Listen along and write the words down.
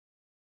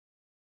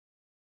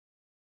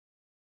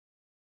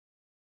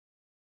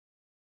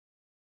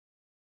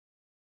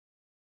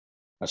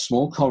a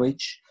small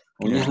college,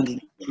 only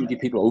 120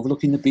 people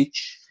overlooking the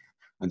beach.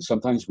 And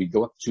sometimes we'd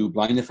go up to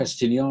Blaenau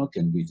Ffestiniog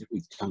and we'd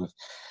kind of,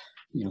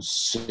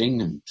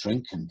 sing and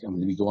drink. And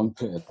we go on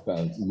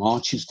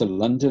marches to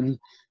London.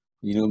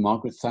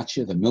 Margaret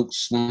Thatcher, the milk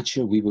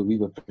snatcher, we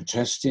were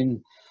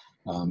protesting.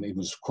 It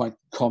was quite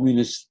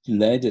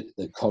communist-led at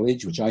the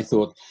college, which I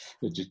thought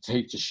that to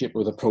take the ship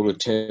with the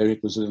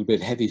proletariat was a little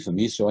bit heavy for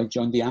me. So I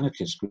joined the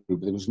anarchist group.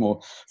 There was more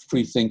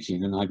free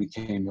thinking, and I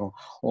became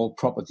all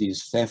property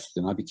is theft,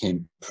 and I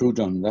became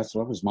Proudhon. That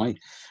was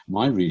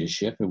my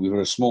readership. And we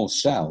were a small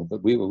cell,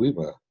 but we were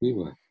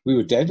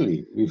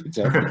deadly. We were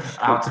deadly.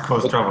 Out to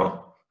cause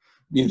trouble.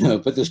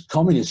 But this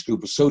communist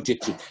group was so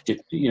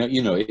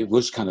it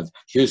was kind of,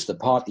 here's the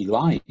party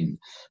line,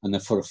 and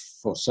then for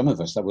some of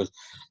us that was.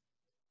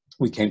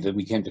 We came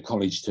to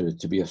college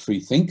to be a free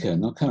thinker,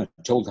 not kind of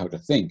told how to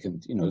think,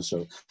 and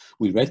so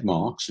we read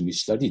Marx and we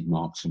studied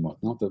Marx and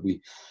whatnot, but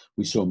we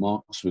saw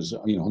Marx was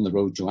on the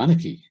road to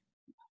anarchy.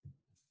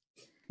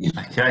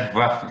 Okay,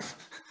 well,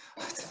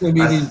 it's going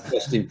to be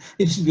interesting.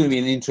 This is going to be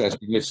an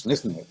interesting listen,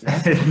 isn't it?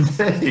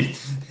 Indeed,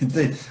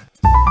 indeed.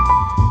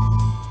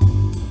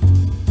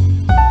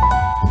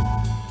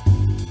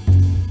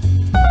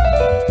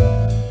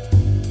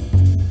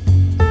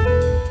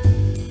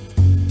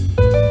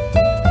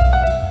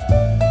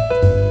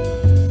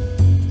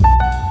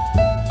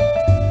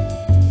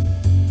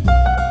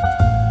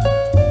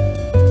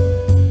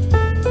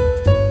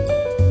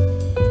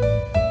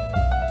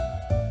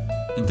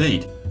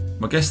 Indeed.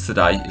 My guest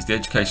today is the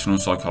educational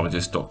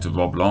psychologist Dr.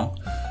 Rob Long,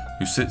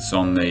 who sits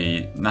on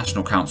the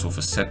National Council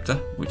for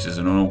SEBDA, which is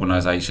an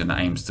organisation that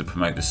aims to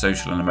promote the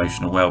social and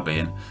emotional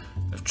well-being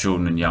of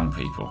children and young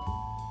people.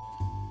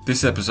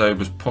 This episode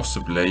was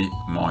possibly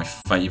my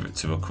favourite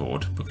to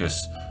record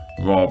because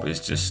Rob is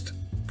just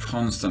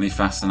constantly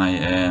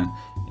fascinating,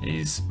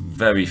 he's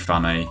very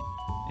funny,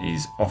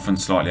 he's often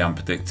slightly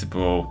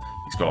unpredictable.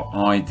 He's got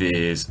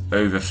ideas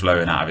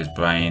overflowing out of his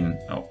brain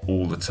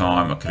all the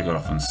time. I could have got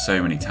off on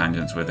so many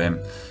tangents with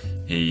him.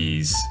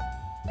 He's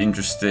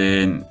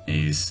interesting.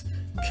 He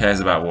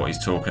cares about what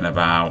he's talking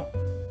about.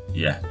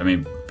 Yeah, I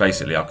mean,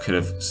 basically, I could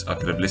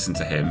have listened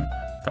to him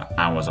for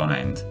hours on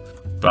end.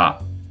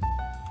 But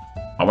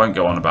I won't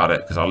go on about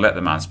it because I'll let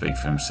the man speak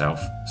for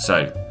himself.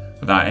 So,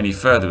 without any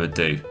further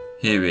ado,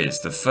 here is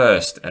the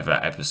first ever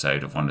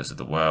episode of Wonders of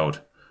the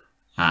World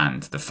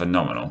and the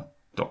phenomenal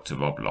Dr.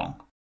 Rob Long.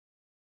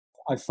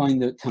 I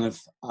find that kind of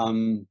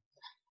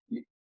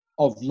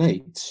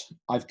late,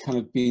 I've kind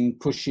of been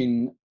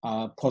pushing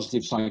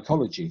positive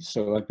psychology.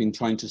 So I've been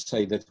trying to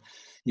say that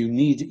you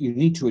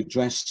need to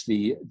address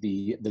the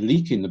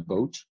leak in the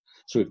boat.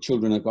 So if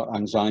children have got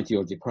anxiety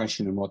or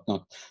depression and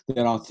whatnot,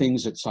 there are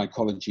things that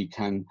psychology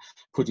can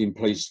put in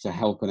place to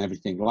help and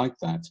everything like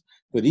that.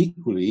 But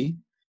equally,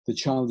 the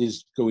child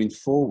is going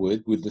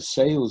forward with the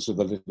sails of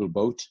a little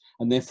boat,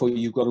 and therefore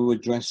you've got to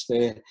address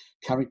their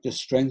character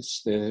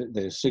strengths,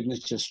 their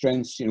signature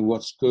strengths,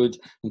 what's good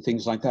and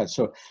things like that.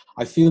 So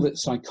I feel that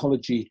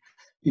psychology,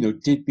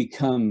 did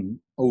become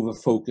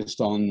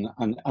over-focused on,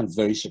 and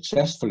very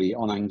successfully,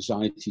 on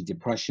anxiety,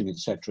 depression,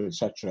 etc.,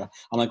 etc.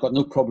 And I've got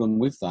no problem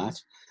with that,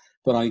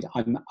 but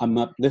I'm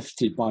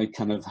uplifted by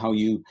kind of how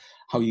you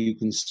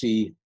can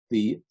see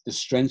the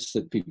strengths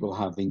that people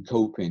have in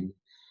coping.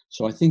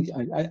 So I think,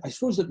 I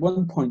suppose at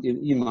one point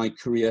in my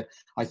career,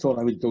 I thought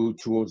I would go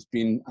towards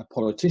being a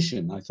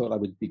politician. I thought I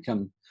would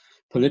become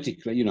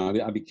politically,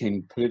 I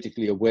became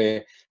politically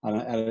aware.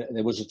 And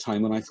there was a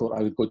time when I thought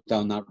I would go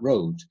down that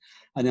road.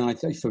 And then I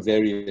think for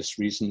various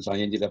reasons, I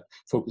ended up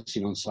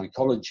focusing on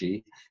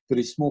psychology, but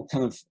it's more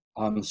kind of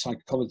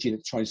psychology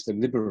that tries to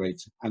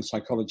liberate and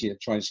psychology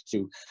that tries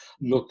to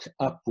look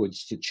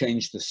upwards to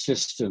change the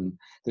system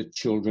that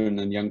children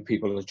and young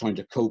people are trying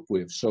to cope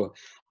with. So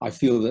I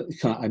feel that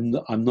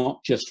I'm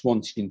not just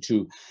wanting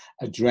to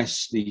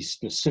address the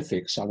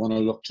specifics. I want to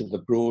look to the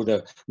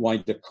broader,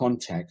 wider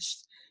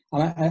context.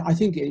 And I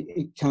think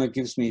it kind of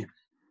gives me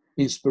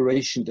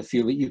inspiration to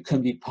feel that you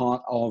can be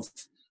part of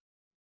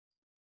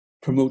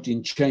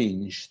promoting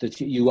change,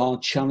 that you are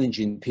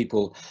challenging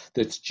people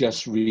that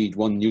just read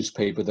one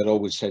newspaper that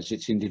always says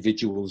it's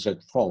individuals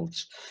at fault,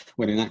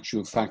 when in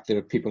actual fact there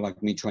are people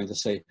like me trying to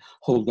say,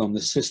 hold on, the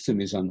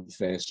system is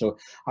unfair. So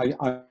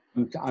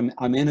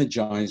I'm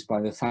energized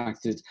by the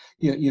fact that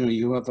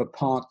you have a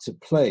part to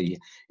play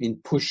in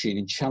pushing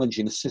and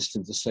challenging the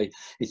system to say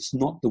it's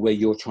not the way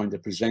you're trying to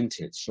present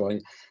it. So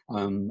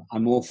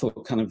I'm all for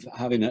kind of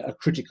having a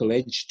critical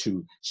edge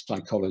to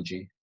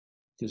psychology.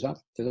 Does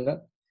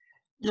that?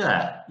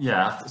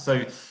 Yeah.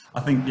 So I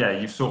think,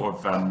 you've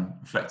sort of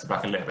reflected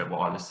back a little bit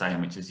what I was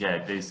saying, which is,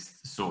 there's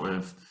sort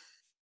of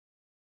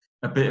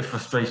a bit of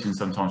frustration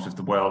sometimes with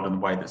the world and the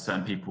way that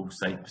certain people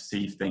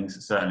perceive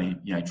things. Certainly,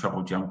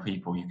 troubled young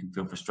people, you can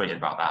feel frustrated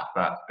about that.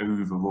 But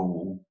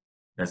overall,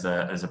 there's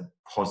a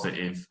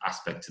positive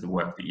aspect to the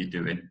work that you're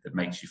doing that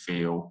makes you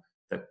feel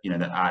that,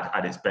 that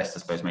at its best,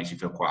 I suppose, makes you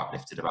feel quite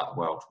uplifted about the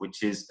world,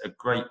 which is a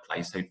great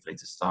place, hopefully,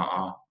 to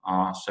start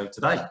our show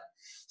today.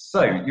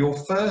 So your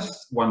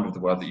first wonder of the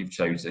world that you've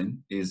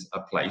chosen is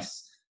a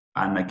place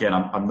And again,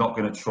 I'm not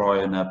going to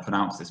try and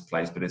pronounce this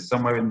place, but it's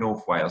somewhere in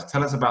North Wales.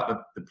 Tell us about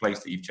the place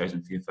that you've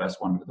chosen for your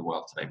first Wonder of the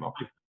World today, Rob.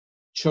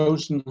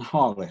 Chosen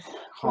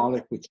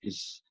Harlech, which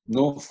is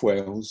North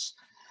Wales,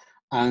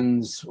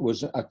 and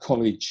was a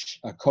college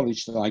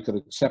that I got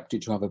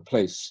accepted to have a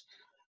place.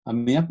 I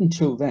mean, up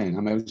until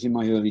then, I was in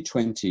my early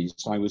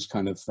 20s. I was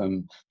kind of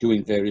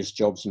doing various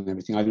jobs and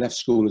everything. I left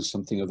school as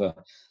something of a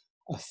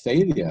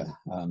failure.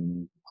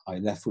 I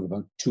left with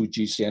about 2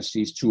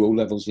 GCSEs, 2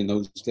 O-levels in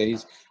those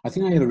days. I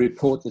think I had a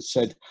report that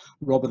said,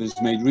 Robert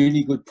has made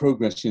really good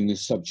progress in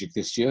this subject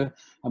this year,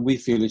 and we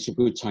feel it's a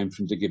good time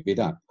for him to give it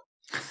up.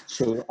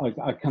 So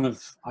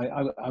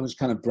I was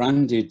kind of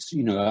branded,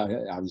 you know,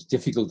 I was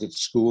difficult at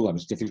school, I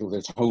was difficult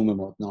at home and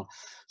whatnot.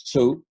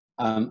 So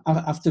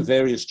after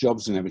various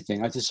jobs and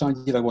everything, I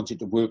decided I wanted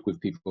to work with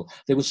people.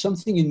 There was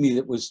something in me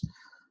that was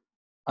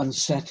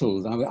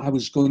unsettled. I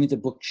was going into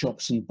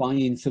bookshops and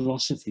buying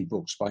philosophy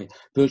books by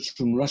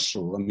Bertrand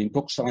Russell. I mean,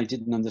 books that I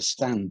didn't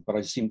understand, but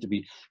I seemed to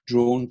be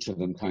drawn to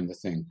them, kind of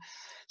thing.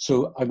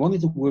 So I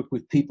wanted to work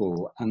with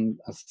people, and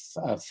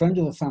a friend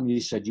of the family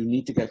said, you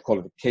need to get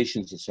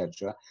qualifications,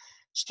 etc.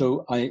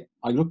 So I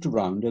looked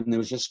around, and there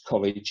was this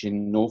college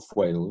in North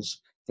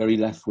Wales, very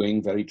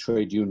left-wing, very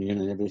trade union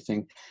and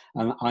everything.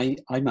 And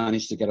I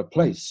managed to get a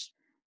place.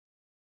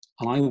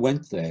 And I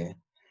went there,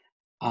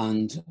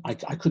 and I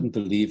couldn't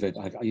believe it.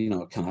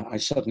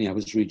 I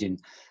was reading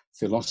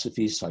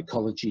philosophy,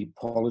 psychology,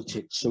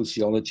 politics,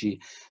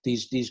 sociology,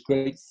 these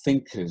great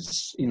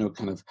thinkers,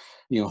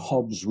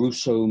 Hobbes,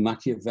 Rousseau,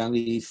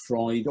 Machiavelli,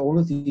 Freud, all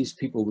of these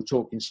people were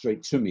talking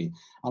straight to me.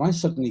 And I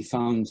suddenly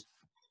found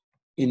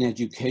in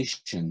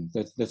education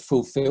that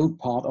fulfilled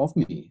part of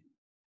me.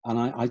 And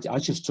I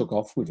just took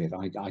off with it.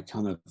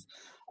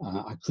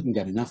 I couldn't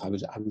get enough. I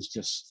was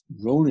just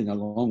rolling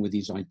along with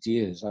these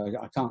ideas.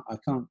 I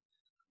can't.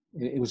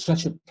 It was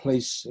such a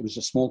place. It was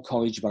a small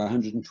college, about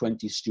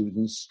 120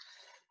 students,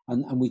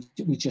 and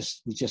we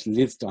just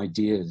lived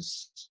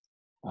ideas.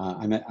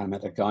 I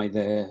met a guy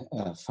there,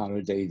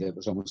 Faraday, that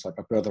was almost like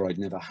a brother I'd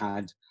never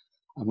had,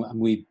 and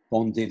we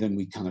bonded, and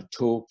we kind of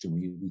talked, and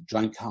we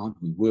drank hard,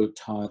 we worked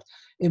hard.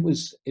 It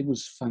was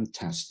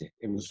fantastic.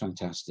 It was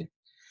fantastic.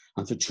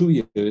 And for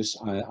 2 years,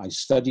 I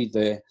studied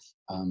there,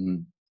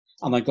 and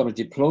I got a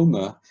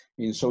diploma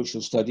in social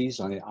studies.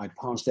 I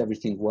passed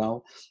everything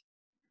well.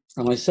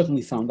 And I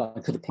suddenly found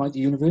I could apply to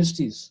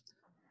universities.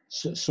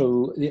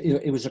 So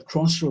it was a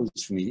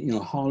crossroads for me. You know,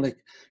 Harlech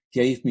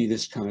gave me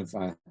this kind of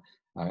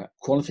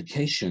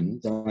qualification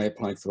that I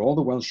applied for all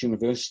the Welsh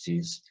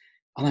universities,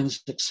 and I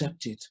was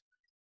accepted.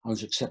 I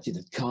was accepted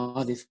at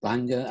Cardiff,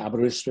 Bangor,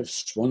 Aberystwyth,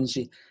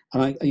 Swansea.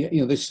 And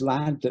this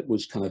lad that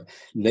was kind of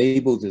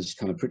labelled as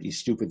kind of pretty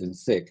stupid and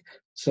thick,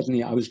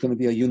 suddenly I was going to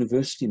be a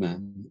university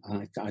man.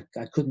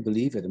 I couldn't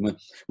believe it. And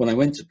when I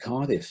went to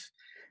Cardiff,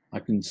 I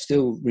can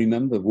still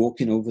remember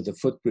walking over the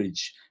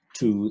footbridge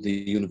to the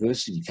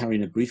university,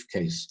 carrying a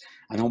briefcase,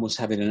 and almost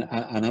having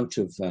an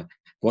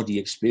out-of-body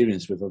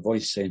experience with a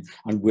voice saying,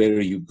 "And where are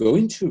you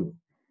going to?"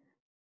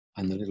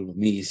 And the little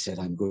me said,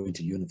 "I'm going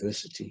to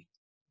university.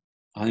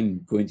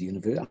 I'm going to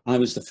university." I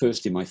was the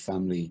first in my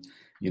family,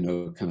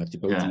 kind of to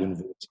go to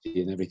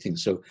university and everything.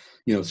 So,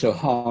 so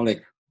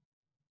Harlech,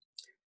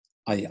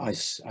 I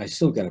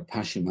still get a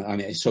passion. I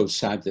mean, it's so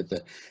sad that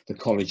the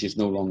college is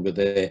no longer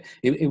there.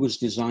 It was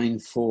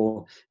designed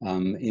for,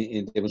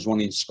 there was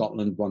one in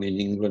Scotland, one in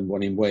England,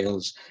 one in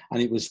Wales,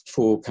 and it was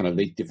for kind of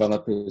late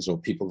developers or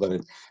people that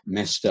had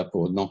messed up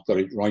or not got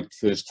it right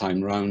first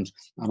time round.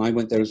 And I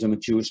went there as a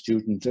mature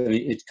student, and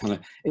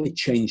it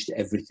changed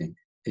everything.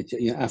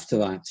 After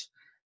that,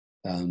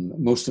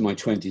 most of my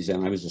 20s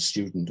then, I was a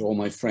student. All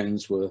my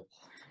friends were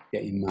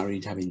getting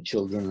married, having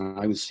children, and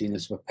I was seen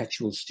as a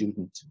perpetual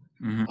student.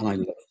 Mm-hmm. And I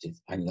loved it.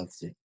 I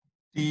loved it.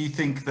 Do you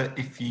think that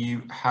if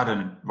you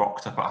hadn't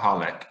rocked up at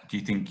Harlech, do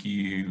you think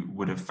you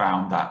would have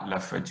found that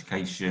love for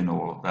education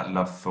or that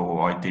love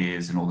for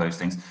ideas and all those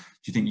things? Do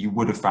you think you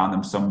would have found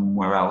them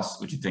somewhere else?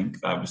 Or do you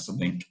think there was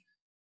something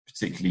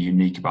particularly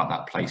unique about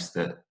that place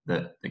that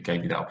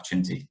gave you that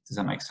opportunity? Does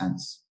that make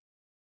sense?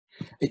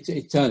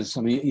 It does.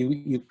 I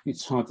mean,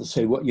 it's hard to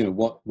say what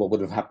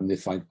would have happened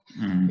if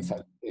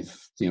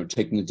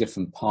taken a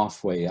different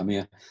pathway. I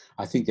mean,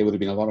 I think there would have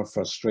been a lot of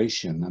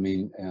frustration. I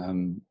mean,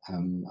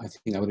 I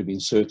think I would have been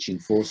searching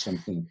for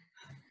something,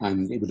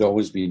 and it would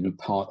always be a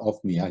part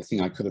of me. I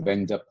think I could have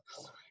ended up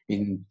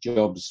in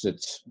jobs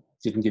that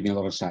didn't give me a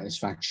lot of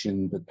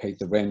satisfaction, but paid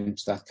the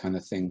rent, that kind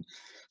of thing.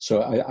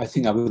 So I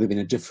think I would have been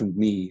a different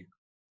me.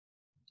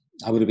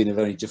 I would have been a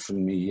very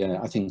different me.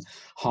 Yeah, I think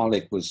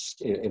Harlech was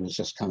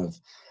just kind of,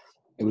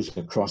 it was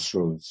a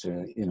crossroads.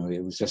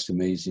 It was just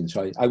amazing.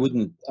 So I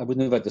wouldn't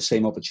have had the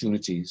same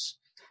opportunities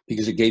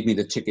because it gave me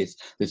the ticket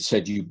that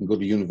said you can go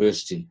to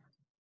university.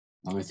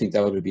 And I think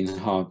that would have been a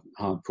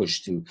hard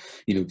push to,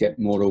 get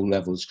more O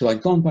levels. Because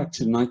I'd gone back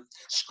to night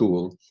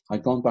school.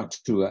 I'd gone back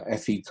to a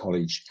FE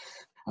college,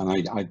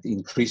 and I'd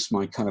increased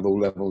my kind of O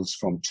levels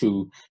from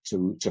 2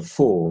 to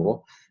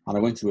 4. And I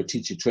went to a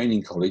teacher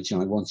training college,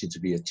 and I wanted to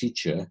be a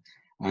teacher,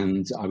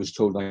 and I was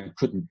told I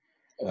couldn't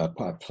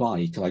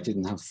apply because I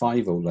didn't have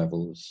 5 O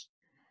levels.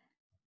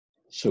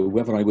 So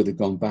whether I would have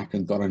gone back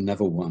and got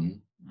another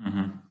one,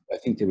 Mm-hmm. I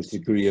think there was a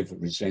degree of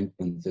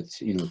resentment that,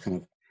 kind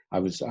of, I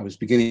was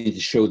beginning to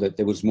show that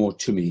there was more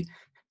to me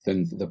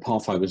than the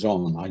path I was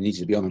on. I needed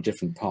to be on a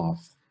different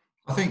path.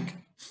 I think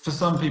for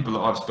some people that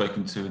I've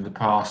spoken to in the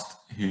past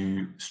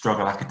who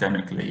struggle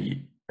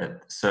academically,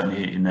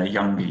 certainly in their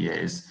younger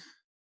years,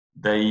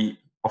 they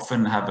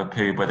often have a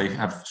period where they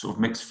have sort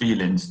of mixed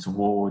feelings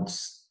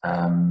towards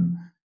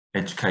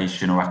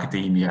education or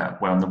academia,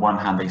 where on the one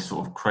hand they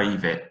sort of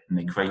crave it and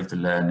they crave the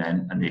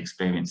learning and the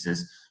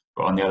experiences,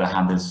 but on the other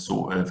hand there's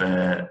sort of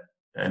a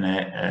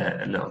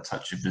little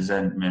touch of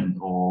resentment,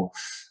 or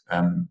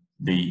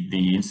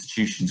the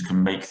institutions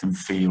can make them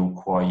feel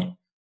quite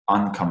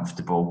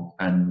uncomfortable,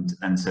 and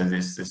so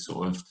there's this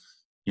sort of,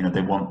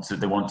 they want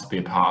to be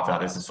a part of that.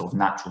 There's a sort of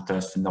natural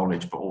thirst for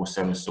knowledge, but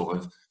also a sort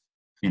of,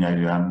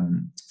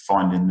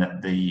 finding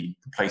that the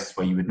places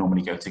where you would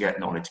normally go to get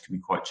knowledge can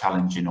be quite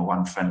challenging or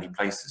unfriendly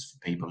places for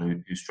people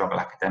who struggle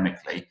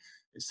academically.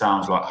 It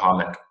sounds like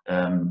Harlech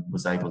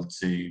was able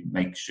to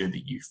make sure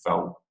that you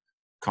felt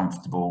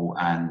comfortable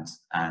and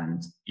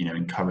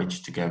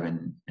encouraged to go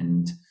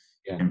and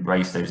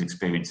embrace those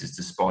experiences,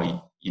 despite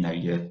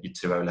your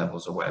 2 O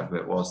levels or whatever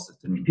it was that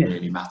didn't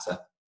really matter.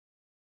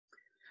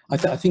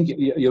 I think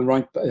you're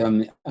right. I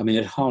mean,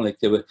 at Harlech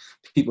there were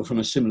people from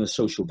a similar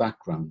social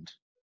background.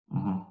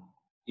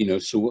 Mm-hmm.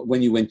 So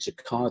when you went to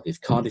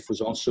Cardiff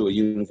was also a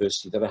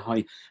university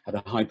that had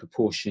a high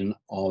proportion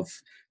of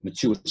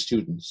mature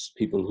students,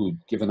 people who'd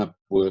given up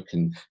work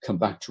and come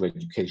back to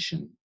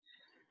education.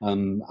 I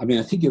mean,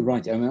 I think you're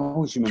right. I mean, I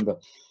always remember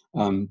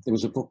there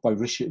was a book by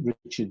Richard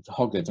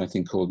Hoggett, I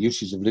think, called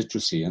Uses of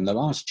Literacy. And the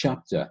last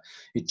chapter,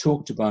 it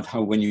talked about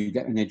how when you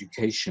get an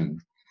education,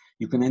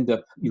 you can end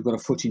up, you've got a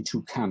foot in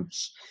two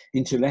camps.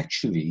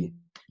 Intellectually,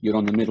 you're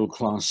on the middle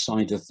class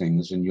side of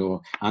things and you're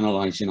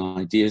analyzing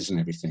ideas and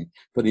everything.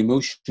 But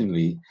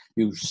emotionally,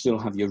 you still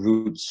have your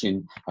roots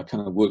in a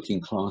kind of working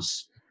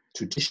class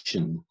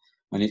tradition.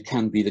 And it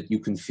can be that you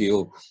can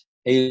feel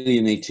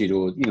alienated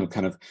or,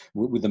 kind of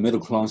with the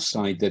middle class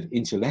side, that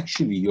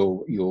intellectually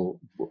you're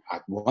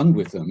at one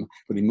with them,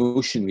 but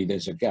emotionally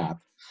there's a gap.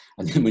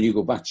 And then when you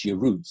go back to your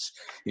roots,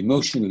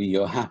 emotionally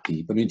you're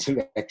happy, but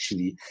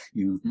intellectually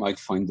you might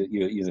find that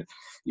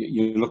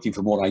you're looking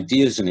for more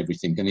ideas and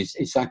everything. And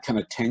it's that kind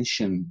of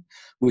tension,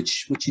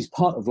 which is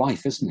part of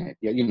life, isn't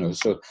it?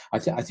 So I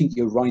think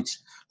you're right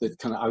that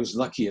kind of I was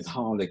lucky at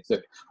Harlech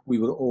that we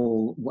were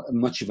all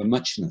much of a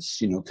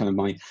muchness. Kind of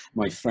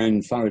my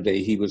friend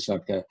Faraday, he was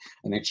like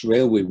an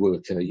ex-railway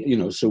worker.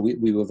 So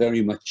we were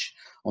very much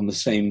on the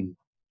same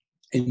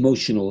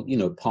emotional,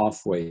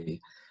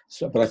 pathway.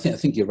 So, but I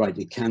think you're right.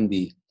 It can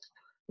be.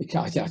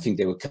 I think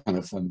there were kind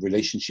of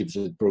relationships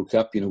that broke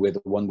up. Where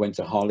the one went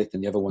to Harlech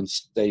and the other one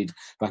stayed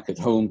back at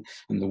home,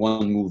 and the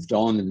one moved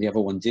on and the other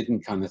one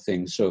didn't, kind of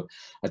thing. So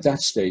at that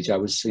stage, I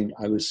was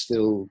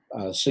still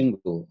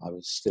single. I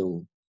was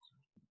still,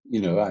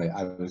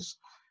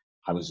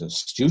 I was a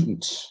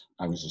student.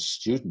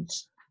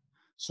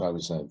 So I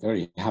was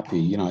very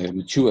happy. I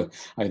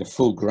had a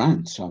full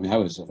grant. I mean, I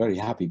was a very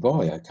happy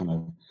boy.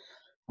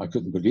 I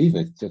couldn't believe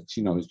it that,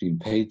 I was being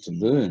paid to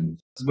learn.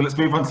 Well, let's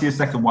move on to your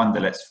second wonder.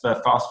 Let's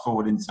fast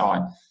forward in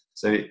time.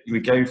 So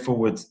we go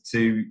forward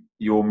to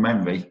your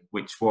memory,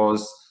 which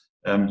was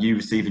you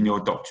receiving your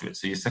doctorate.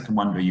 So your second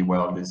wonder of your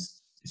world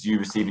is you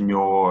receiving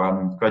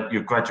your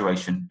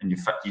graduation, and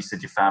you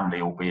said your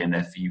family all being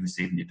there for you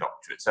receiving your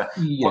doctorate. So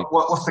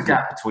what's the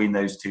gap between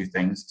those two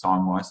things,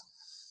 time-wise?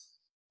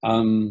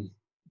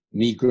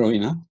 Me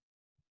growing up.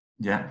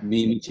 Yeah.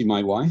 Me meeting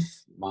my wife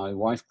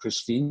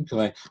Christine.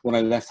 Because when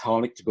I left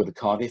Harlech to go to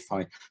Cardiff,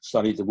 I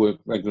started to work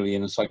regularly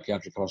in a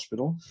psychiatric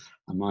hospital,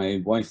 and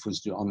my wife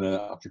was on an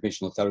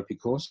occupational therapy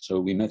course, so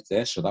we met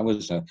there. So that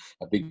was a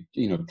big,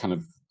 kind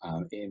of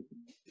a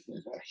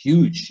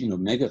huge,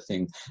 mega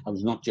thing. I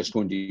was not just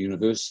going to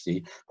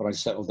university, but I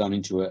settled down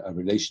into a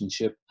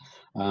relationship.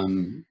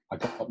 I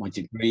got my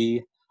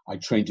degree. I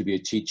trained to be a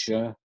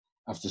teacher.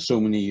 After so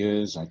many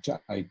years, I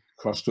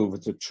crossed over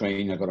to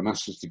train. I got a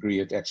master's degree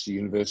at Exeter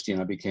University, and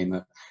I became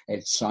a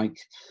ed psych.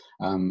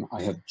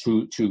 I had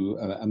two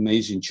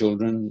amazing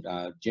children,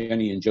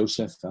 Jenny and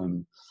Joseph.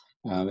 We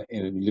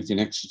lived in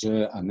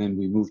Exeter, and then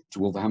we moved to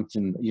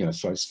Wolverhampton.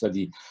 So I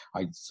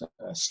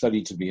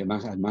studied to be a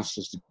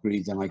master's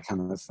degree. Then I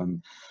kind of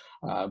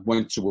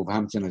went to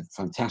Wolverhampton, a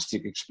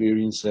fantastic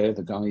experience there.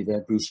 The guy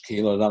there, Bruce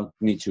Keel, allowed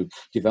me to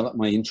develop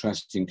my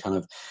interest in kind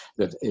of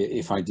that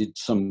if I did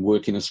some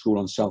work in a school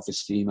on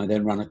self-esteem, I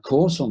then ran a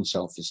course on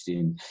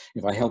self-esteem.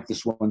 If I helped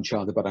this one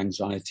child about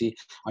anxiety,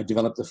 I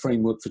developed a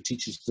framework for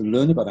teachers to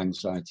learn about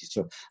anxiety.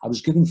 So I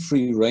was given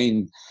free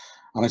rein,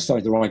 and I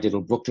started to write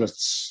little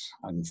booklets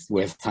and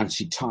wear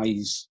fancy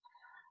ties.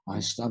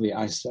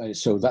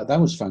 So that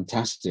was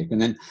fantastic.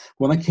 And then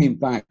when I came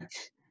back,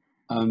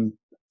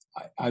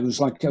 I was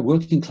like a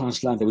working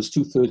class lad. I was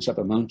 2/3 up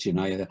a mountain.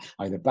 I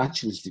had a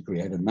bachelor's degree.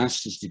 I had a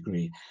master's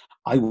degree.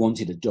 I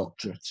wanted a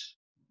doctorate.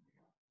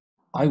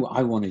 I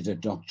wanted a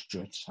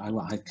doctorate.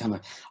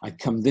 I'd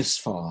come this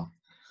far.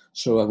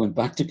 So I went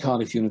back to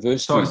Cardiff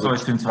University. Sorry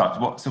to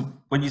interrupt. So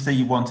when you say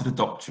you wanted a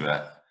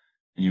doctorate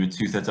and you were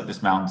 2/3 up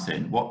this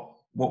mountain, what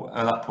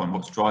at that point,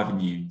 what's driving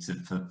you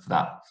for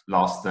that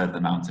last third of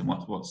the mountain?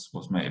 What's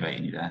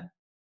motivating you there?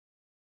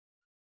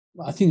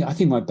 I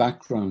think my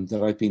background,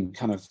 that I've been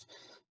kind of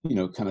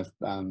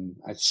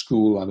at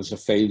school, I was a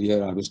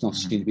failure. I was not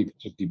seen to be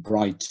particularly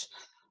bright.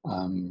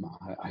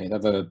 I had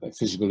other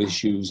physical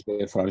issues,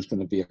 therefore I was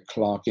going to be a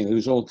clerk. It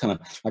was all kind of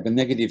like a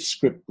negative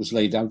script was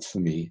laid out for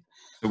me.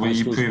 So were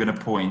you proving a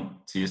point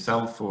to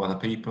yourself or other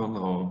people,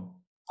 or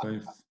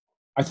both?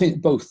 I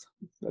think both,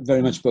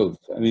 very much both.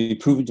 I mean,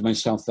 proving to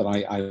myself that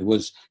I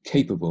was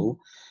capable,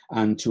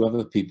 and to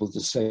other people to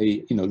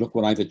say, look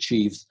what I've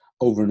achieved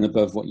over and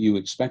above what you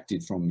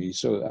expected from me.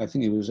 So I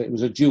think it was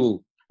a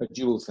dual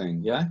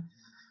thing, yeah.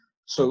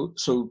 So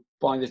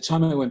by the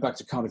time I went back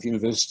to Cardiff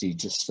University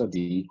to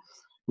study,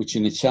 which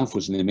in itself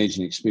was an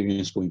amazing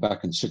experience, going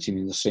back and sitting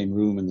in the same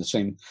room in the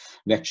same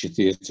lecture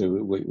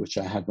theatre, which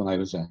I had when I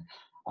was a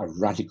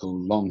radical,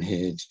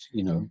 long-haired,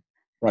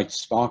 bright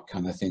spark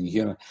kind of thing.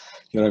 Here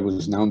I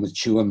was now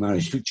mature,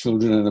 married with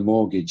children and a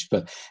mortgage.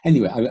 But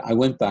anyway, I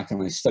went back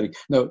and I studied.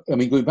 No, I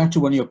mean, going back to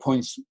one of your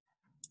points,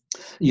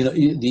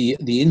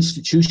 the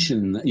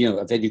institution,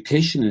 of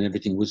education and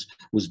everything was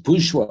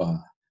bourgeois.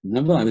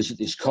 Remember, I was at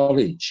this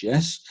college,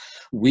 yes?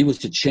 We were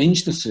to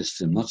change the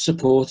system, not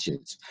support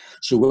it.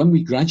 So when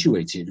we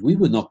graduated, we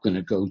were not going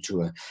to go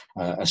to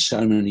a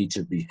ceremony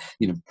to be,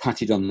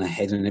 patted on the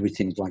head and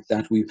everything like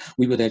that. We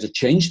were there to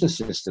change the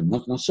system,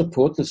 not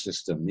support the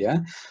system, yeah?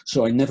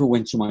 So I never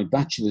went to my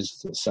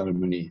bachelor's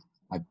ceremony.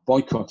 I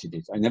boycotted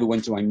it. I never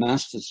went to my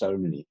master's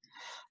ceremony.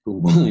 But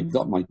when I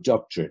got my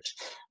doctorate,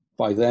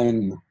 by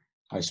then,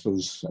 I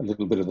suppose a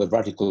little bit of the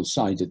radical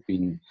side had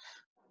been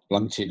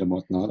blunted and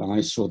whatnot, and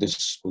I saw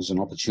this was an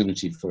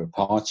opportunity for a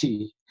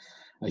party,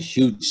 a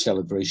huge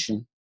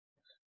celebration.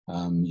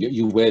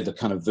 You wear the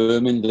kind of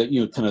vermin,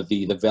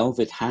 the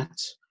velvet hat.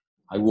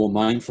 I wore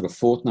mine for a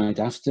fortnight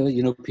after.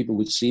 You know, people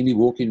would see me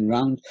walking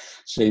around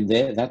saying,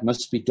 "There, that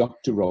must be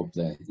Dr. Rob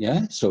there."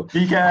 Yeah. So do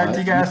you get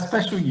a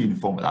special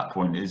uniform at that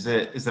point? Is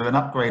there an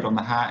upgrade on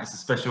the hat? Is it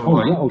special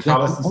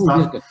colours and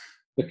stuff?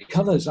 Yeah, the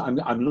colours.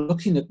 I'm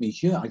looking at me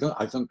here.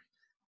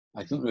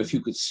 I don't know if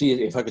you could see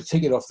it, if I could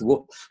take it off the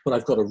wall, but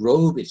I've got a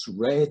robe. It's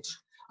red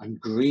and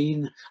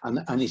green,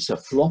 and it's a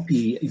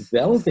floppy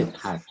velvet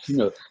hat. You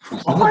know.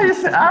 Why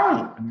is it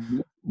out?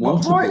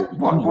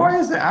 Why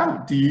is it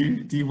out? Do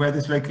you wear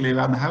this regularly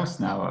around the house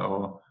now,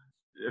 or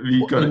have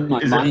you got in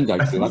my mind? I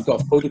do. I've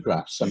got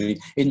photographs. I mean,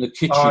 in the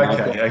kitchen. Oh,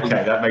 okay,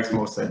 that makes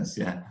more sense.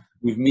 Yeah.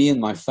 With me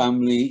and my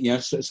family,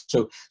 yes.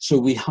 So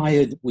we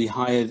hired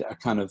a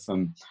kind of.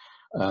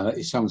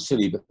 It sounds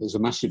silly, but there's a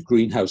massive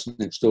greenhouse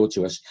next door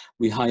to us.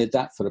 We hired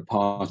that for a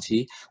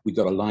party. We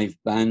got a live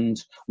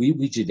band. We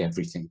did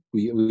everything.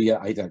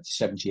 I had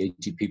 70,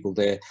 80 people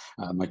there.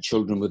 My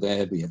children were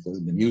there. We had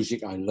the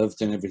music I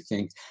loved and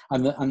everything.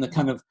 And the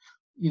kind of,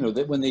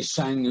 that when they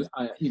sang,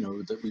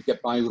 that we get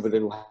by with a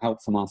little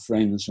help from our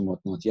friends and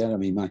whatnot. Yeah, I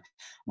mean,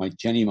 my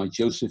Jenny, my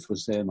Joseph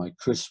was there. My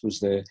Chris was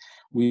there.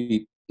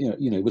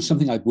 It was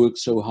something I'd worked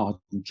so hard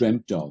and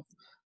dreamt of.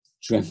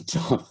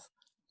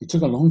 It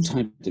took a long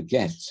time to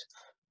get,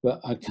 but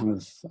I kind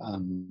of,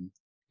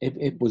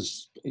 it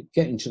was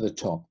getting to the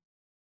top.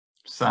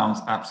 Sounds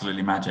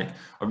absolutely magic.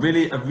 I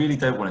really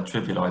don't want to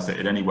trivialize it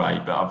in any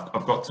way, but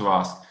I've got to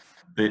ask,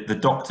 the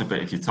doctor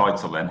bit of your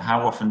title then,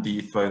 how often do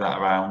you throw that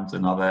around?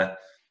 And are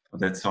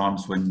there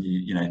times when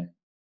you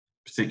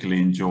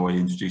particularly enjoy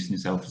introducing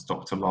yourself as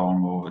Dr.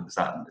 Long, or is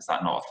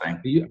that not a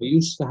thing? I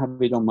used to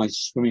have it on my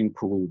swimming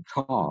pool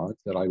card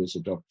that I was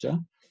a doctor.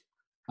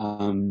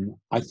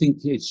 I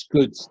think it's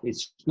good.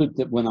 It's good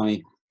that when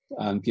I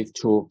give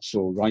talks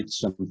or write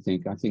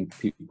something, I think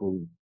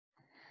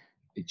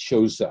it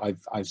shows that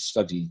I've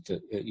studied.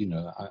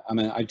 I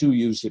mean, I do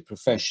use it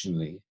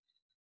professionally.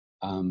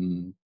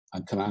 I'm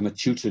a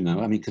tutor now.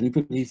 I mean, can you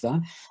believe that?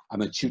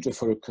 I'm a tutor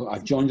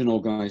I've joined an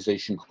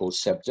organisation called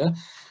SEBDA,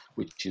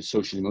 which is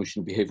Social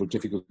Emotional Behavioural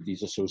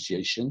Difficulties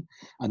Association,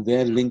 and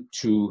they're linked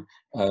to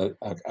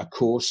a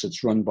course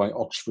that's run by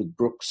Oxford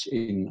Brookes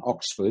in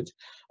Oxford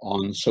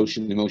on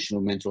social and emotional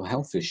mental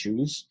health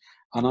issues,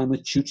 and I'm a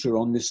tutor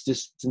on this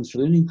distance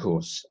learning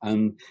course.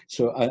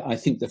 So I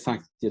think the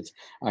fact that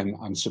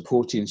I'm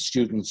supporting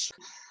students,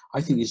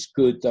 I think it's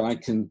good that I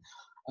can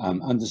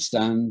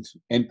understand,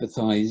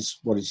 empathize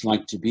what it's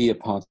like to be a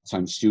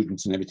part-time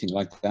student and everything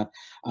like that.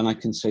 And I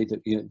can say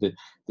that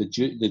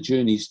the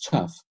journey's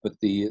tough, but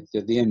the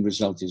end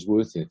result is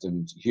worth it.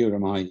 And here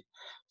am I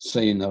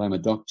saying that I'm a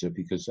doctor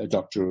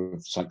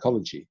of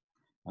psychology,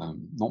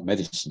 not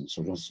medicine.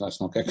 So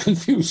let's not get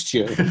confused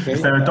here. Okay?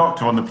 Is there a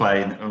doctor on the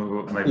plane?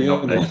 Or maybe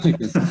not.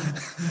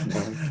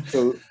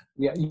 So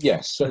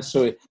yes.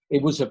 So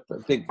it was a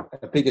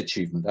big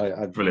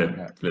achievement.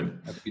 Brilliant.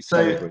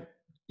 So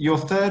your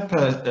third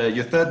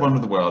one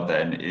of the world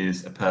then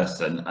is a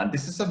person, and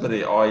this is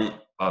somebody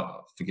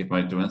forgive my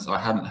ignorance, I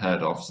hadn't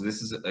heard of. So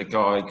this is a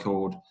guy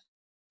called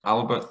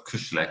Albert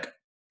Kuschleck.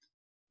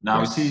 Now,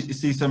 yes.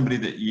 Is he somebody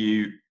that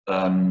you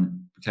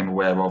became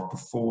aware of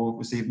before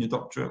receiving your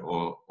doctorate,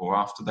 or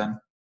after then?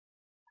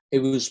 It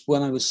was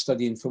when I was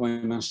studying for my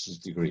master's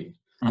degree.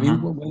 I mean,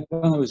 Mm-hmm.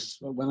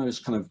 when I was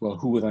kind of, well,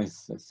 who would I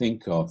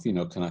think of? You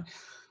know,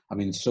 I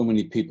mean, so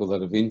many people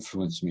that have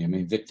influenced me. I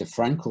mean, Viktor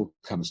Frankl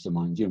comes to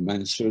mind. You know,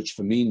 Man's Search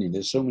for Meaning.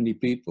 There's so many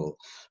people.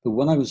 But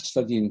when I was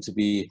studying to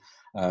be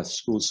a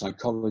school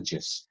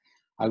psychologist,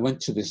 I went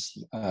to this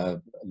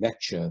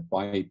lecture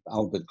by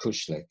Albert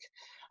Kushlik,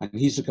 and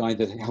he's a guy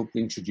that helped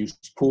introduce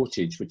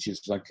Portage, which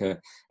is like a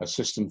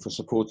system for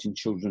supporting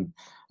children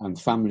and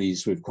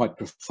families with quite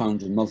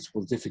profound and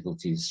multiple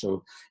difficulties.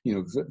 So, you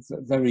know,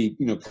 very,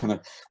 you know, kind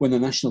of, when the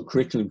national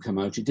curriculum came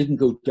out, it didn't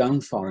go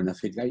down far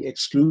enough. It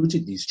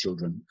excluded these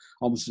children,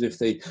 almost as if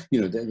they,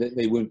 you know,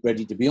 they weren't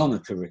ready to be on a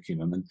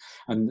curriculum.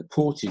 And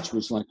Portage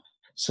was like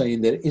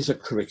saying there is a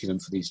curriculum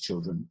for these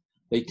children.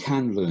 They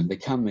can learn, they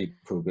can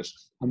make progress.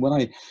 And when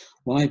I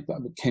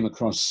came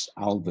across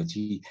Albert,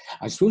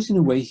 I suppose in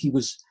a way he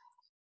was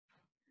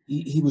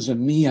a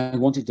me I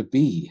wanted to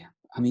be.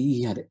 I mean,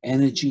 he had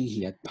energy,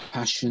 he had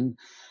passion,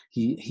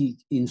 he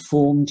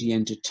informed, he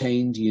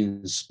entertained, he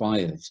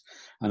inspired.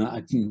 And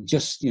I can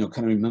just, you know,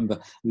 kind of remember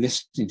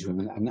listening to him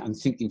and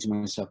thinking to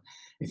myself,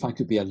 if I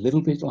could be a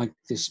little bit like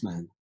this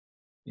man,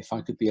 if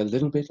I could be a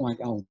little bit like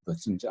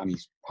Albert, and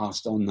he's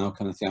passed on now,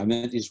 kind of thing. I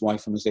met his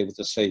wife and was able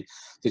to say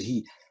that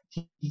he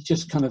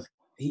just kind of,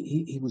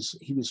 he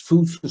was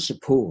food for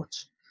support.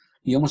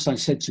 He almost like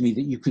said to me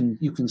that you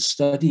can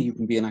study, you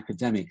can be an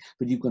academic,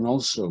 but you can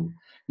also,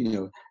 you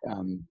know,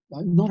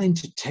 not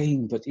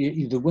entertain, but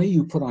the way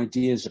you put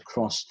ideas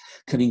across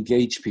can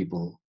engage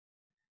people.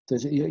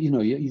 That, you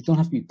know, you don't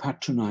have to be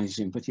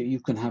patronizing, but you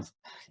can have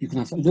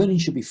learning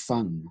should be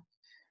fun.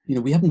 You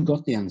know, we haven't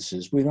got the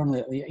answers. We're on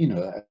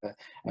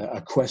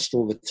a quest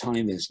all the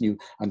time. There's new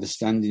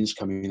understandings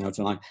coming out,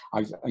 and I'm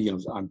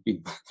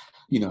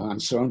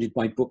surrounded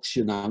by books.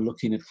 You're now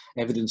looking at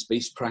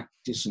evidence-based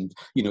practice, and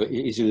you know,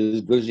 is it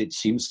as good as it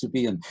seems to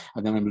be? And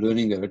then I'm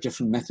learning there are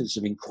different methods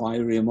of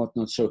inquiry and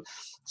whatnot. So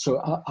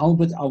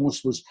Albert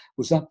almost was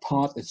that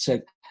part that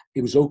said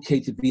it was okay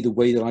to be the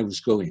way that I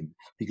was going,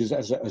 because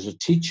as a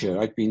teacher,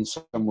 I'd been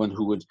someone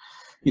who would,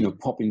 you know,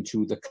 pop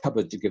into the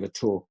cupboard to give a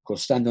talk, or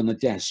stand on a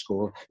desk,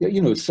 or, you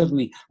know,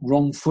 suddenly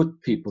wrong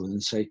foot people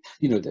and say,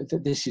 you know,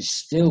 this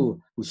is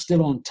we're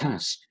still on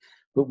task,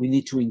 but we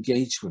need to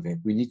engage with it.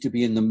 We need to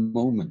be in the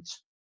moment.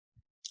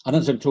 And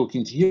as I'm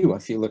talking to you, I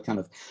feel that kind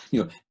of,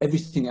 you know,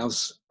 everything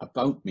else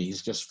about me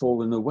has just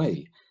fallen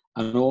away.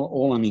 And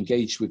all I'm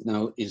engaged with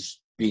now is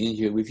being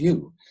here with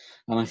you.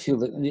 And I feel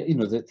that, you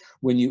know, that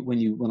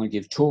when I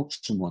give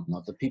talks and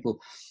whatnot, the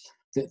people,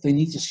 they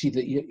need to see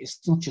that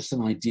it's not just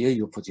an idea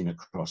you're putting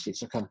across.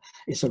 It's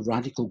a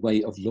radical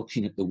way of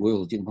looking at the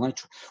world. You know,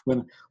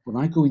 when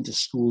I go into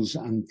schools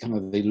and kind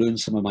of they learn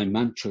some of my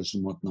mantras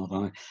and whatnot,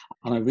 and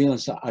I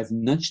realize that I've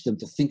nudged them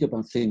to think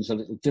about things a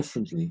little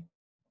differently.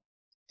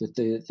 That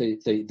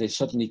they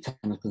suddenly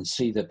kind of can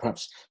see that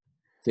perhaps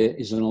there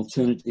is an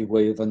alternative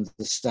way of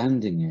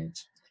understanding it.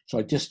 So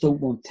I just don't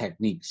want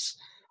techniques.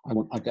 I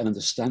want an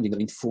understanding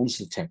that informs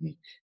the technique.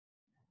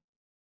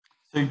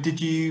 So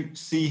did you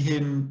just see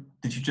him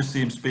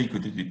speak, or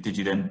did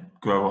you then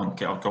go on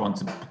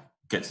to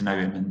get to know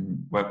him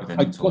and work with him?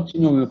 I got to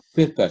know him a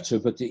bit better,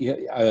 but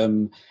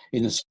in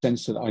the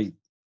sense that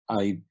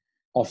I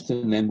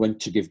often then went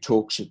to give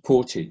talks at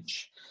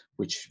Portage,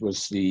 which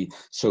was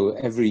so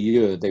every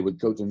year they would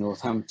go to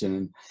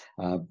Northampton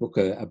and book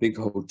a big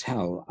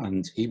hotel,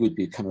 and he would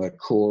be kind of a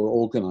core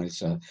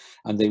organizer,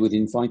 and they would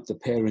invite the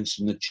parents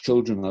and the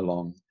children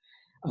along.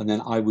 And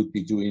then I would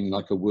be doing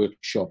like a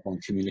workshop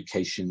on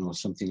communication or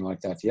something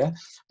like that, yeah.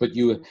 But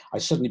I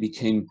suddenly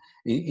became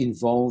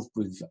involved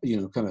with, you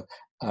know, kind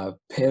of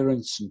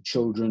parents and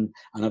children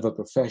and other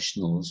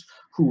professionals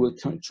who were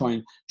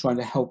trying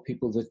to help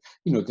people that,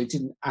 you know, they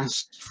didn't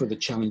ask for the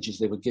challenges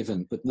they were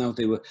given, but now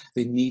they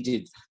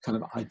needed kind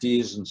of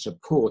ideas and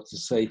support to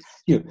say,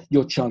 you know,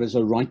 your child has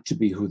a right to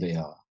be who they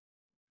are.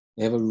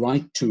 They have a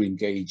right to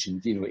engage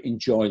and, you know,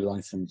 enjoy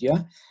life, and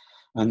yeah.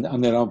 And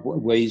there are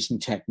ways and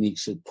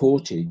techniques that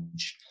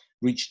Portage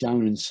reached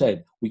down and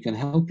said, we can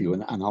help you.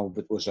 And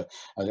Albert was a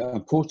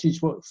Portage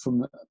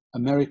from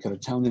America, a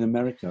town in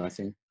America, I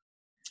think.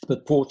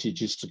 But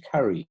Portage is to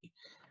carry.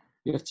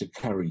 You have to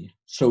carry.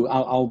 So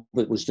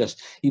Albert was just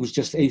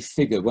a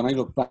figure. When I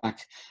look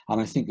back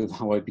and I think of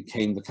how I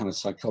became the kind of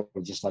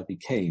psychologist I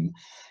became,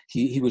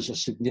 he was a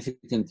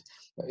significant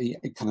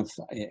kind of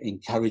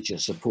encourager,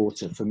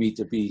 supporter for me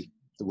to be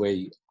the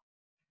way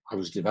I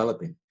was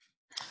developing.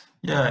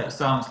 Yeah, it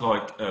sounds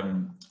like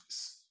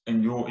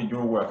in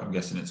your work, I'm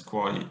guessing it's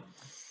quite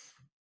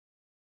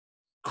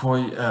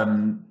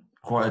a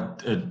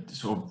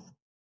sort of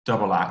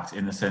double act,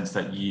 in the sense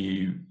that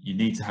you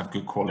need to have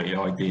good quality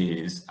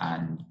ideas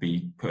and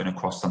be putting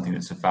across something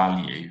that's of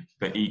value,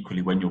 but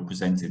equally when you're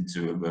presenting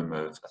to a room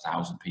of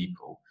 1,000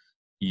 people,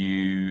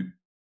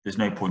 there's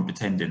no point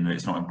pretending that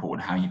it's not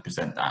important how you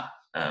present that,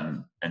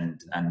 and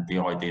the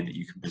idea that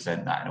you can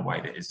present that in a way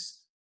that is,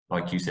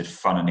 like you said,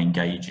 fun and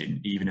engaging,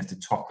 even if the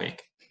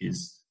topic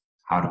is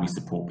how do we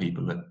support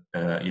people that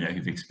you know,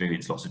 who've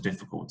experienced lots of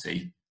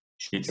difficulty.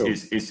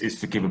 it's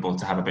forgivable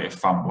to have a bit of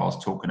fun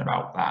whilst talking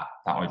about that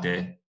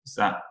idea. Is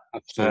that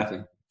absolutely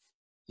fair?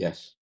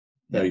 Yes,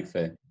 very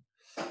fair.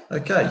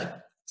 Okay,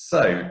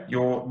 so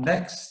your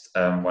next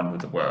one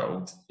with the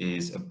world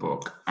is a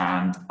book,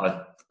 and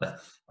I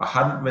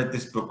hadn't read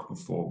this book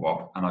before,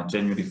 Rob, and I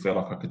genuinely feel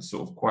like I could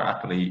sort of quite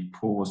happily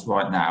pause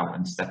right now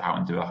and step out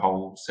and do a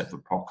whole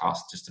separate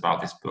podcast just about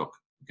this book,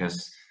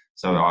 because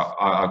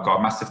I've got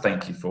a massive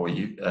thank you for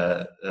you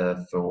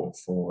for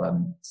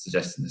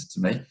suggesting this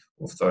to me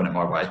or throwing it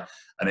my way,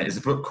 and it is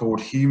a book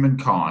called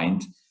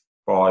Humankind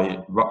by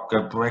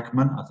Rutger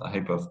Bregman. I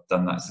hope I've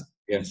done that.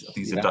 Yes, I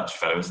think he's a Dutch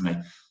fellow, isn't he?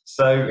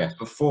 So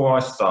before I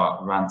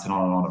start ranting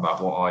on and on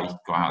about what I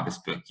got out of this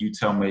book, you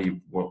tell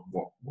me what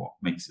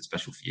makes it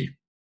special for you.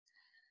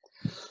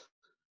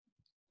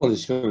 Well,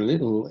 it's got a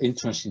little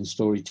interesting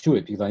story to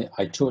it, because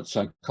I taught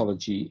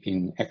psychology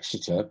in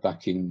Exeter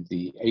back in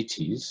the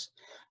 80s,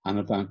 and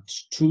about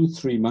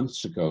 2-3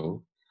 months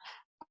ago,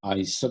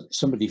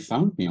 somebody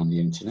found me on the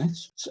internet.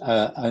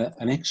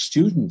 An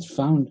ex-student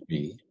found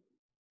me,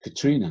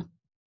 Katrina,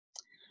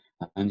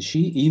 and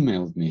she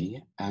emailed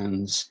me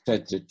and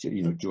said that,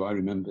 you know, do I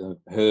remember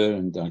her?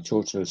 And I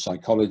taught her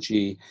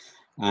psychology.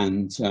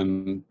 And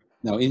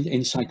now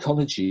in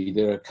psychology,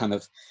 there are kind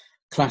of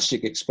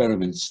classic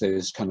experiments.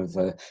 There's kind of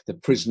The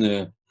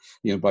Prisoner,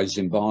 you know, by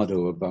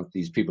Zimbardo, about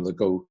these people that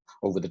go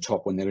over the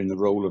top when they're in the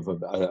role of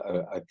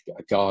a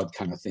guard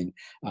kind of thing.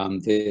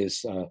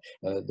 There's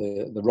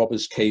the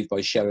Robber's Cave by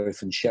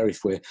Sheriff and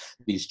Sheriff, where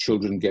these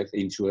children get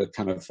into a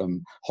kind of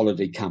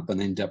holiday camp and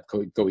end up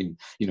going,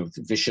 you know,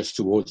 vicious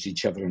towards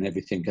each other and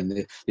everything.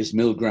 And there's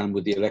Milgram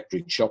with the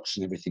electric shocks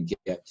and everything.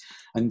 Yeah.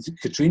 And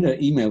Katrina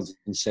emailed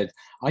and said,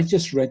 I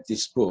just read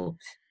this book,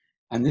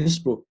 and this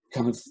book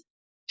kind of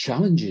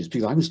challenges,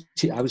 because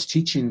I was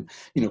teaching,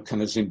 you know,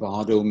 kind of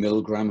Zimbardo,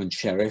 Milgram and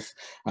Sheriff,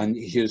 and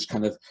here's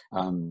kind of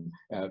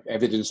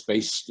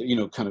evidence-based, you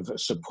know, kind of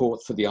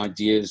support for the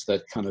ideas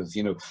that kind of,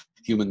 you know,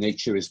 human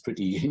nature is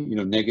pretty, you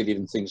know, negative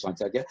and things like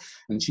that. Yeah.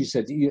 And she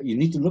said, you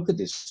need to look at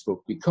this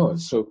book,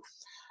 because, so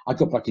I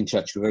got back in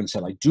touch with her and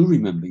said, I do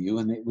remember you.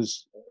 And it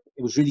was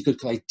really good,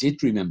 because I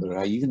did remember her.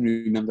 I even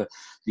remember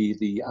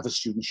the other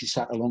student she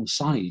sat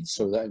alongside.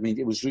 So that, I mean,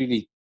 it was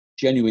really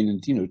genuine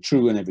and, you know,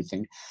 true and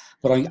everything.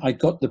 But I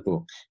got the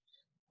book,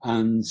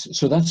 and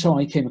so that's how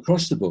I came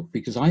across the book,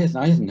 because I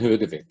hadn't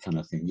heard of it, kind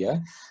of thing. Yeah.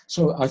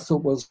 So I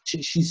thought, well,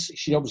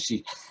 she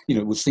obviously, you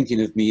know, was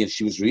thinking of me as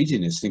she was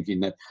reading this,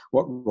 thinking that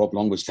what Rob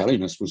Long was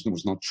telling us was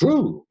not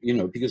true, you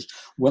know, because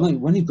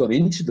when he got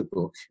into the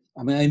book,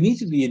 I mean,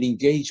 immediately it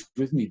engaged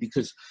with me,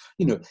 because,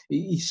 you know,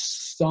 he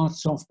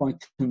starts off by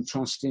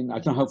contrasting. I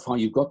don't know how far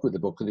you got with the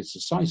book, because it's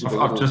the size of it.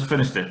 I've just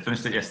finished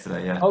it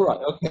yesterday. Yeah. All right.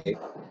 Okay.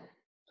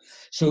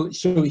 So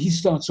he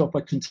starts off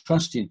by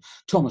contrasting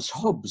Thomas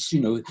Hobbes, you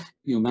know,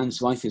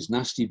 man's life is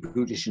nasty,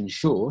 brutish and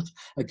short,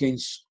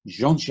 against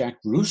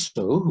Jean-Jacques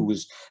Rousseau, who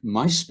was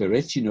my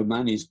spirit, you know,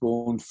 man is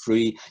born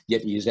free,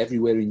 yet he is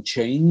everywhere in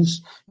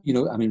chains. You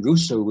know, I mean,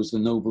 Rousseau was the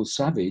noble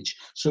savage.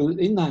 So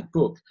in that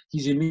book,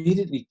 he's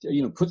immediately,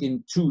 you know,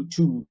 putting two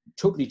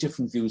totally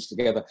different views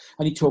together.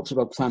 And he talks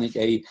about planet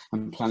A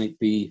and planet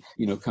B,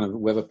 you know, kind of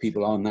whether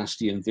people are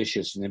nasty and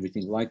vicious and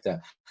everything like that.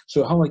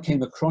 So how I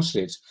came across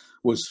it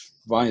was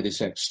via this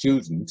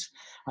ex-student.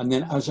 And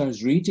then as I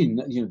was reading,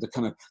 you know,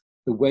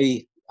 the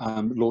way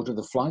Lord of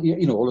the Fly,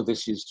 you know, all of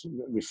this is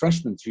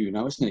refreshment to you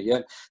now, isn't it?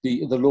 Yeah,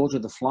 the Lord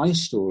of the Fly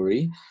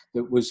story,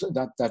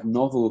 that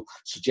novel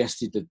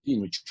suggested that,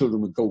 you know,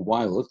 children would go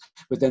wild,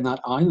 but then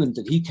that island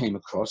that he came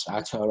across,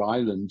 Attar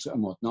Island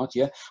and whatnot,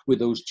 yeah, where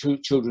those two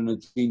children had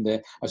been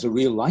there as a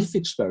real life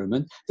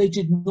experiment, they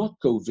did not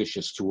go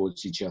vicious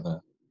towards each other.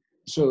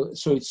 So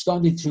it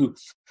started to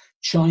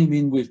chime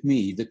in with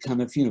me, the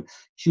kind of, you know,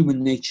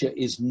 human nature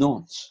is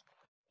not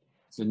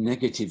the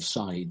negative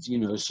side, you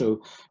know.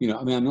 So, you know,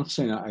 I mean, I'm not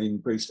saying I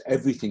embraced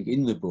everything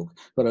in the book,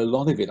 but a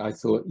lot of it I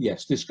thought,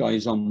 yes, this guy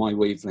is on my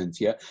wavelength,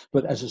 yeah.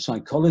 But as a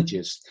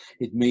psychologist,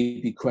 it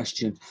made me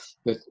question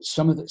that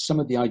some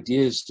of the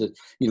ideas that,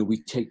 you know,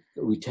 we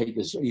take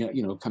as,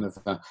 you know, kind of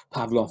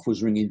Pavlov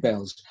was ringing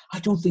bells. I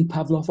don't think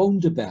Pavlov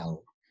owned a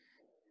bell.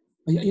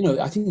 You know,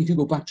 I think if you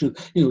go back to,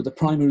 you know, the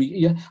primary,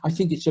 yeah, I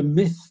think it's a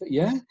myth,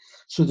 yeah?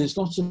 So there's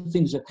lots of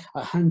things that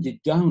are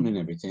handed down and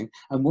everything.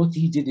 And what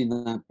he did in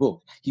that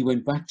book, he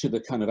went back to the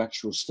kind of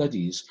actual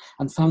studies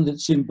and found that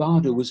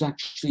Zimbardo was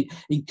actually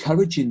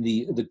encouraging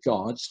the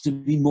guards to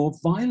be more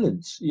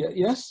violent,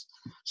 yes?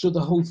 So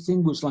the whole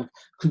thing was like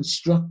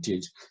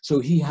constructed. So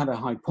he had a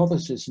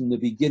hypothesis in the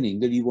beginning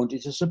that he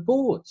wanted to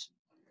support.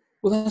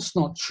 Well, that's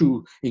not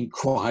true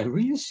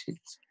inquiry, is it?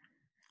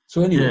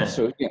 So anyway, yeah.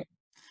 So yeah.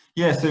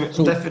 Yeah,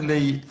 so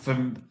definitely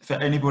for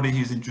anybody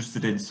who's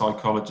interested in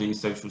psychology,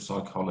 social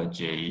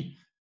psychology,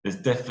 there's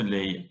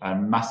definitely a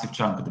massive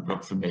chunk of the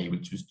book for me,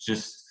 which was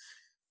just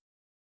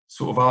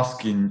sort of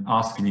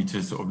asking you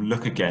to sort of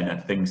look again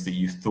at things that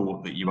you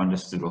thought that you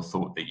understood or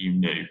thought that you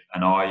knew.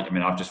 And I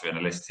mean, I've just written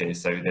a list here.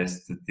 So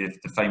there's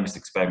the famous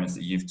experiments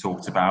that you've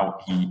talked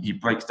about. He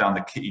breaks down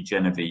the Kitty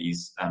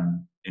Genovese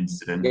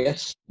incident,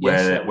 Yes,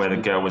 where the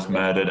girl was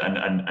murdered,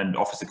 and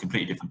offers a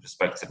completely different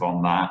perspective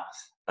on that.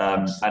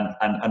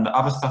 And the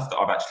other stuff that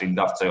I've actually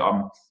loved.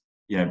 So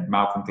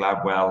Malcolm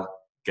Gladwell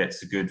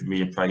gets a good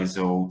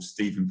reappraisal.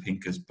 Steven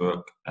Pinker's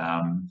book,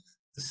 the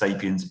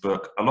Sapiens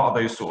book, a lot of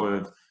those sort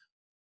of,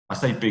 I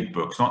say big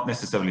books, not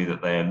necessarily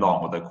that they are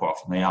long, although quite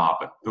often they are,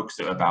 but books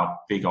that are about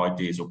big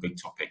ideas or big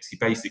topics. He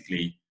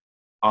basically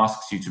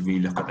asks you to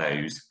relook at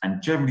those.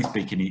 And generally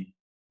speaking,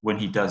 when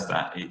he does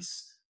that,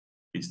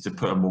 it's to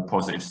put a more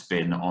positive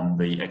spin on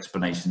the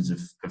explanations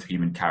of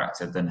human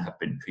character than have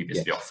been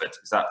previously offered.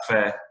 Is that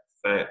fair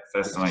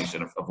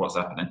summation of what's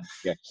happening?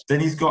 Yes.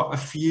 Then he's got a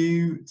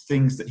few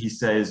things that he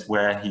says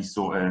where he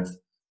sort of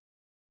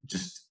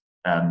just,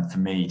 for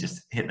me,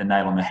 just hit the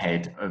nail on the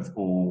head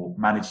or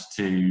managed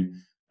to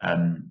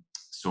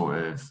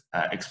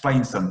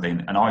explain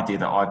something, an idea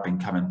that I've been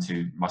coming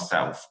to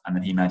myself, and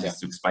then he manages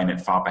to explain it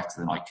far better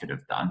than I could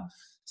have done.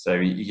 So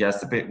he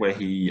has the bit where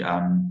he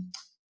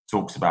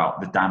talks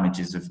about the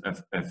damages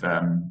of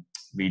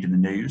reading the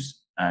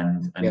news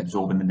and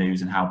absorbing the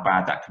news, and how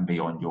bad that can be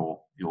on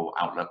your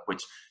outlook,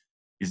 which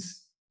is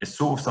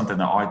sort of something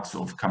that I'd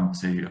sort of come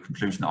to a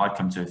conclusion that I'd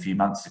come to a few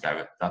months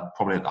ago,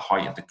 probably at the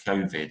height of the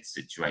COVID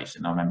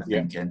situation. I remember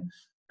thinking,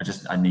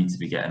 I need to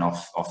be getting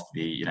off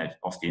the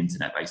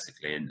internet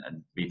basically, and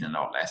reading a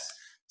lot less.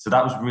 So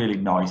that was really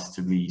nice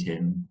to read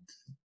him,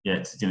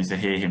 to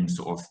hear him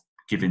sort of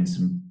giving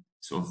some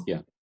sort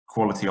of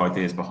quality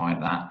ideas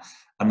behind that.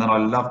 And then I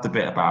loved the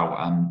bit about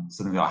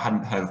something that I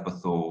hadn't heard of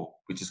before,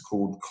 which is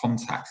called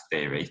contact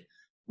theory,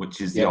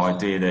 which is the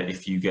idea that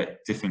if you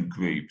get different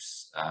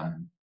groups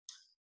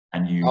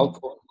and you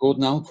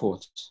Gordon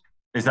Allport.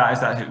 Is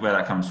that where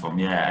that comes from?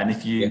 Yeah. And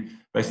if you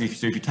basically,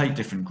 so if you take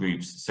different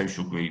groups,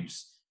 social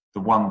groups, the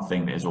one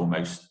thing that is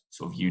almost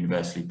sort of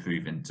universally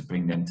proven to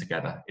bring them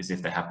together is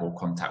if they have more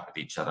contact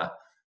with each other.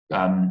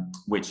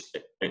 Which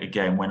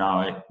again,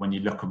 when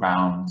you look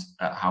around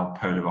at how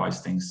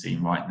polarized things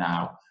seem right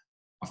now,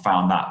 I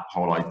found that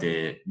whole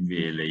idea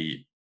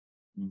really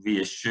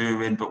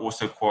reassuring, but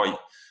also quite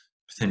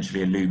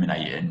potentially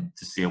illuminating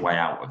to see a way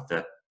out of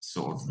the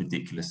sort of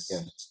ridiculous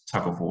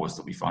tug of wars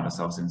that we find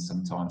ourselves in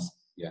sometimes.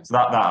 So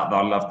that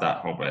I loved that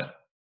whole bit.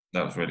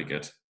 That was really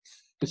good.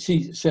 But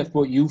see, Seth,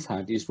 what you've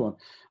had is what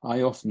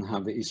I often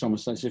have. It's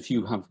almost as if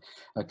you have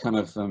a kind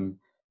of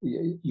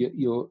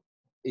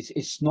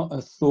it's not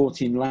a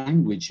thought in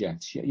language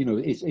yet.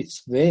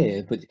 It's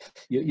there, but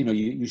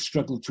you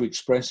struggle to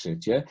express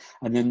it.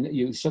 And then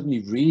you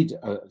suddenly read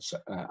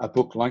a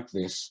book like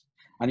this,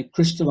 and it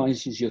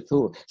crystallizes your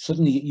thought.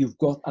 Suddenly you've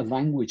got a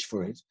language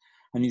for it,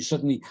 and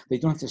they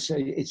don't have to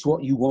say it's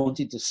what you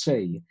wanted to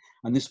say,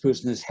 and this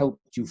person has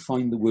helped you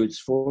find the words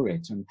for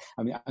it. And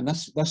I mean, and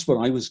that's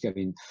what I was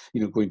getting,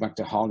 going back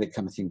to Harlech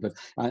kind of thing, but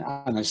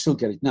and I still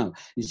get it now,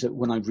 is that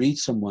when I read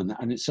someone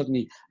and it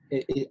suddenly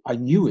I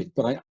knew it,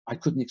 but I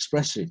couldn't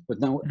express it, but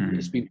now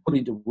it's been put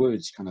into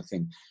words kind of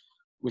thing,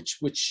 which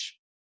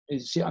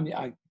is,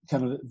 I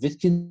kind of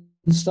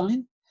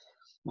Wittgenstein.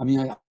 I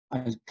mean,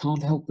 I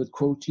can't help but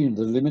quote, the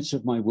limits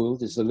of my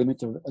world is the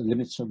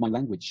limits of my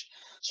language.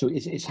 So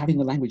it's having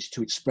the language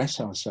to express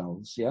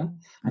ourselves, and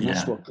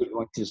that's what good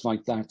writers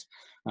like that.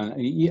 And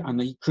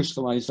he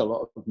crystallized a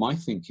lot of my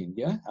thinking,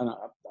 and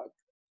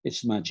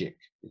it's magic.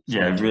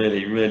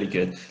 Really, really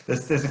good.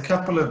 There's a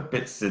couple of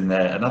bits in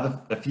there,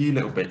 a few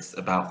little bits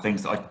about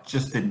things that I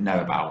just didn't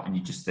know about, and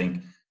you just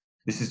think,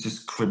 this is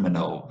just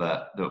criminal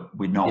that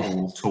we're not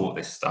all taught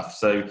this stuff.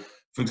 So,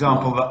 for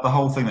example, the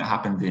whole thing that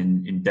happened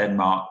in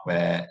Denmark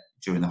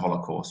during the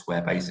Holocaust,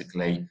 where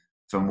basically,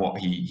 from what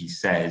he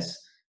says,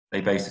 they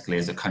basically,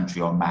 as a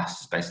country en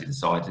masse, basically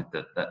decided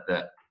that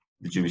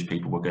the Jewish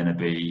people were going to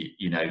be,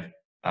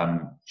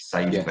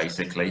 saved,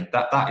 basically.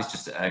 That is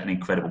just an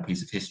incredible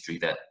piece of history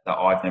that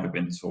I've never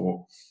been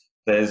taught.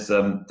 There's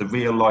the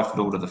real life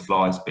Lord of the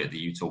Flies bit that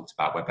you talked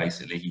about, where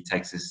basically he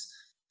takes this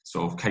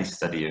sort of case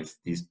study of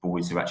these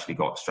boys who actually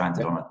got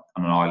stranded on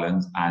an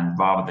island, and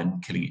rather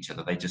than killing each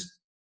other, they just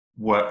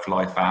work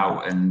life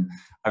out. And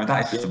I mean,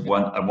 that is just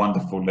a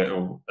wonderful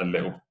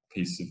little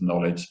piece of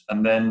knowledge.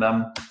 And then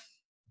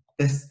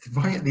this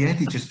right at the end,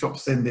 he just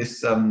drops in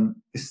this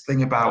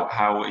thing about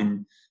how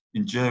in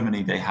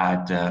Germany they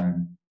had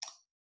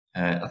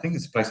I think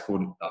it's a place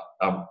called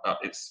I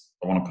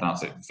want to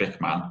pronounce it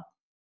Wichmann,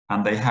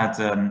 and they had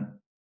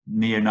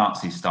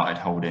neo-Nazis started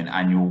holding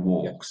annual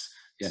walks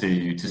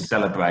to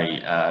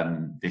celebrate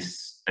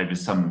this. It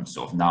was some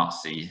sort of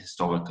Nazi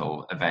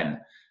historical event.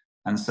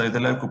 And so the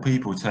local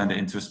people turned it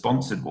into a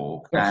sponsored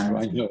walk. And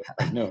I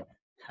know.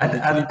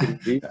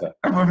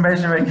 And we're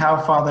measuring how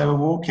far they were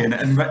walking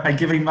and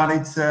giving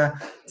money to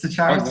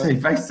charity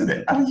based on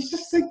it. And you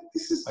just think,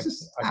 this is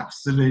just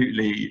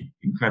absolutely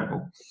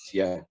incredible.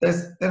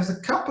 There's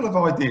a couple of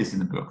ideas in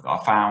the book that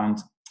I found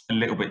a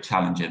little bit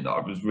challenging, that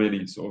I was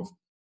really sort of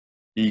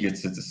eager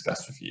to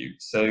discuss with you.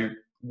 So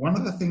one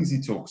of the things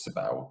he talks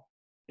about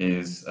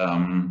is,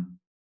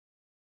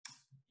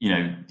 you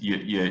know,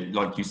 you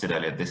like you said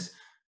earlier, this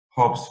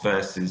Hobbes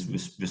versus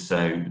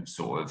Rousseau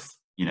sort of,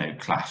 you know,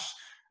 clash.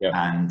 Yeah.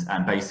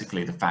 And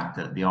basically the fact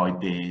that the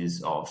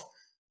ideas of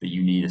that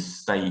you need a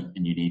state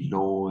and you need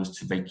laws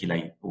to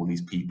regulate all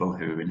these people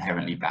who are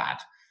inherently bad,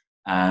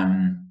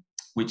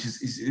 which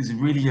is a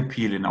really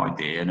appealing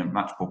idea and a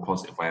much more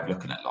positive way of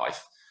looking at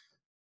life.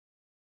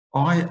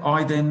 But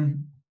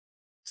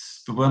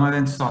when I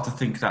then start to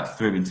think that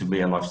through into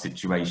real life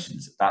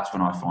situations, that's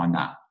when I find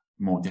that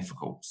more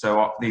difficult.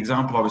 So the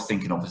example I was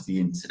thinking of is the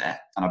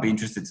internet, and I'd be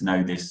interested to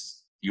know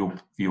your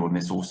view on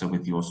this also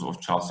with your sort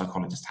of child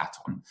psychologist hat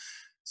on.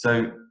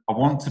 So I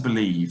want to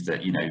believe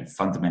that, you know,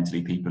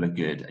 fundamentally people are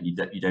good, and you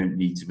don't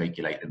need to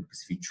regulate them,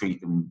 because if you treat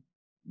them,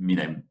 you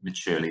know,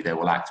 maturely, they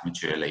will act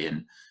maturely,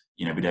 and,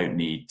 you know, we don't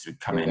need to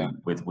come in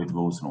with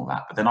rules and all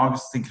that. But then I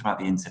was thinking about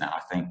the internet.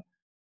 I think,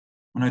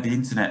 well, no, the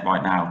internet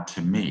right now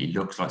to me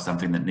looks like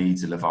something that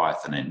needs a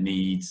Leviathan. It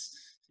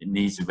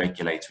needs a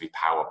regulatory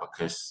power,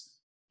 because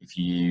if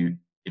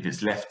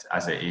it's left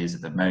as it is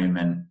at the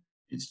moment,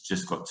 it's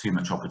just got too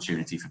much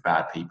opportunity for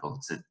bad people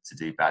to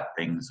do bad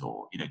things,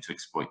 or, you know, to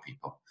exploit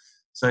people.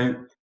 So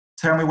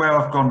tell me where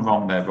I've gone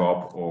wrong there,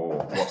 Rob, or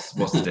what's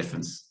the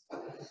difference?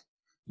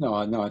 No,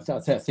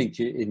 I think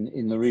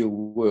in the real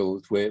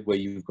world where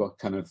you've got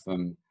kind of,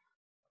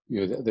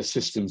 you know, the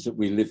systems that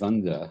we live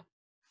under,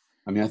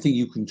 I mean, I think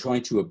you can try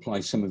to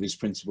apply some of these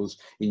principles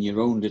in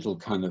your own little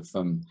kind of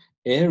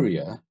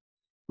area,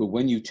 but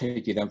when you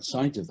take it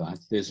outside of that,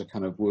 there's a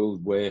kind of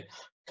world where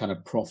kind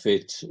of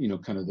profit, you know,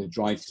 kind of the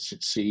drive to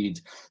succeed,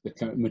 the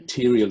kind of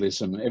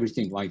materialism,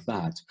 everything like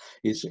that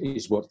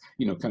is what,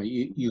 you know, kind of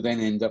you then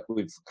end up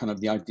with kind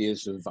of the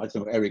ideas of, I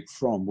don't know, Eric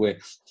Fromm, where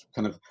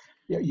kind of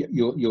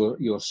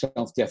your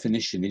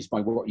self-definition is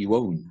by what you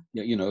own.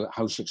 You know,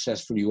 how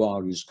successful you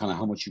are is kind of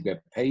how much you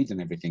get paid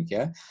and everything.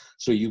 Yeah.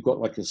 So you've got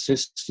like a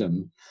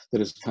system that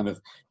has kind of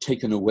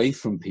taken away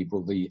from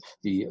people the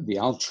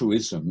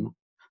altruism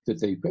that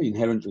they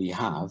inherently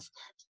have,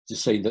 to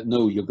say that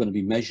no, you're going to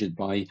be measured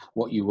by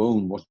what you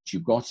own, what you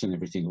got, and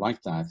everything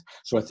like that.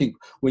 So I think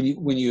when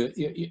you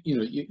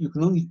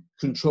can only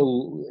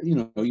control, you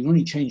know, you can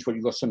only change what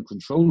you've got some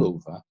control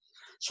over.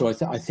 So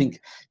I think,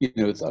 you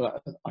know,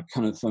 I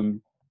kind of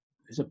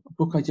there's a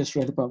book I just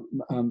read about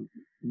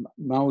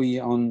Maui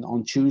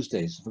on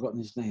Tuesdays. I've forgotten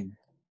his name,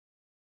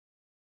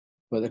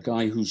 but a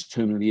guy who's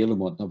terminally ill and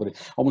whatnot.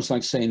 But almost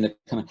like saying that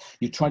kind of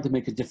you try to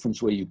make a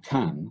difference where you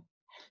can.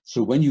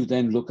 So when you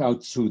then look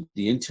out through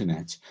the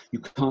internet, you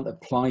can't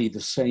apply the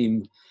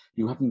same,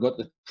 you haven't got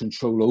the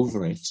control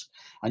over it.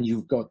 And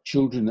you've got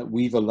children that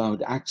we've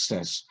allowed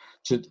access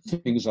to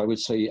things I would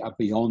say are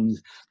beyond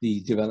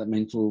the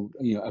developmental,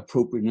 you know,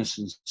 appropriateness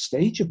and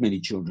stage of many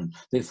children.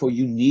 Therefore,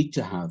 you need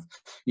to have,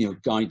 you know,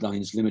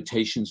 guidelines,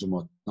 limitations and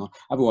whatnot.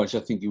 Otherwise, I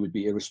think you would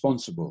be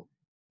irresponsible.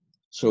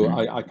 So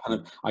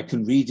I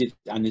can read it,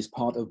 and there's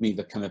part of me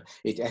that kind of,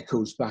 it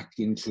echoes back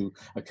into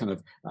a kind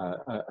of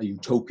a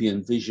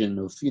utopian vision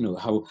of, you know,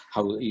 how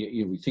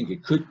you know, we think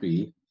it could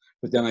be.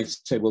 But then I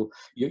say, well,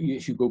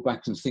 if you go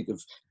back and think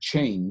of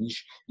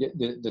change,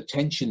 the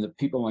tension that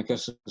people like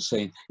us are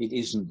saying, it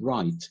isn't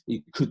right,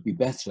 it could be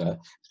better,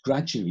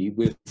 gradually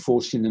we're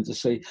forcing them to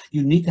say,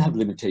 you need to have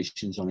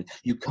limitations on it.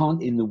 You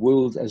can't, in the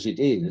world as it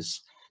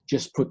is,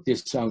 just put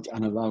this out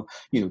and allow,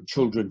 you know,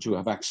 children to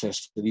have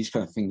access to these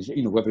kind of things,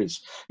 you know, whether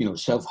it's, you know,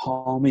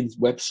 self-harming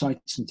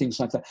websites and things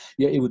like that.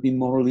 Yeah, it would be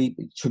morally,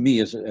 to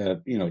me as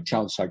a, you know,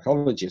 child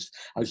psychologist,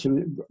 I would say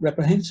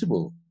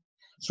reprehensible.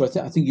 So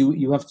I think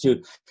you have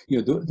to,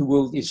 you know, the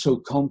world is so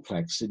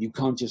complex that you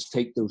can't just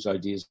take those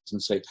ideas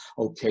and say,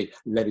 okay,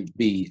 let it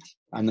be,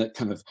 and that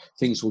kind of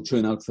things will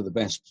turn out for the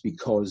best,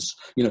 because,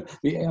 you know,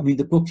 I mean,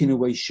 the book in a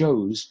way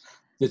shows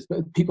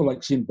that people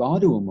like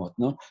Zimbardo and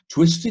whatnot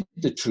twisted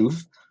the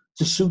truth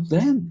to suit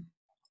them.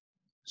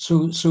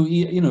 So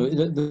you know,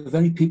 the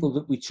very people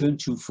that we turn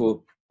to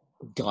for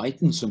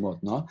guidance and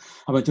whatnot.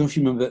 I don't know if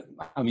you remember,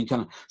 I mean,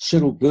 kind of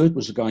Cyril Bird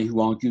was a guy who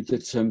argued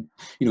that,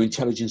 you know,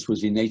 intelligence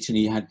was innate, and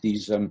he had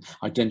these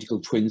identical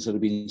twins that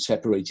had been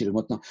separated and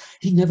whatnot.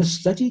 He never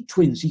studied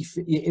twins.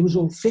 It was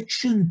all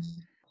fiction.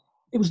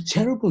 It was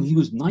terrible. He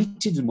was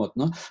knighted and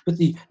whatnot, but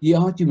the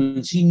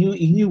arguments, he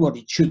knew what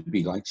it should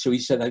be like. So he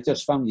said, I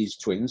just found these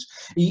twins.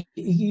 He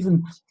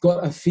even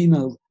got a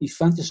female, he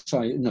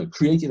fantasized, no,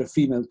 created a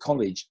female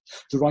college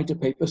to write a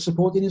paper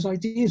supporting his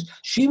ideas.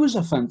 She was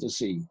a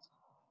fantasy.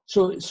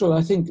 So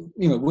I think,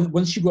 you know,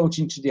 once you go out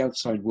into the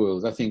outside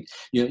world, I think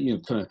you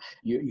kind of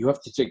you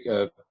have to take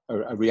a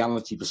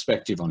reality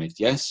perspective on it.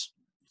 Yes.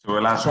 So we're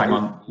allowed to hang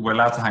on. We're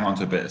allowed to hang on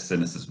to a bit of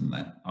cynicism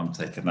then. I'm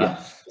taking that.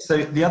 Yeah. So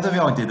the other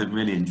idea that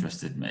really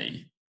interested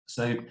me.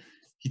 So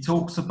he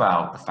talks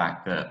about the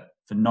fact that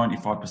for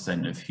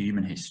 95% of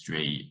human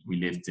history, we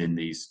lived in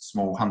these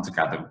small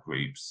hunter-gatherer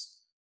groups,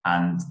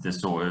 and the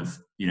sort of,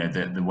 you know,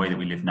 the way that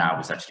we live now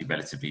is actually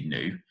relatively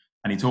new.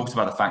 And he talks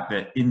about the fact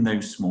that in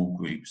those small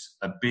groups,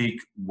 a big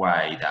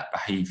way that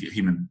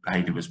human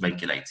behavior was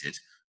regulated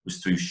was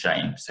through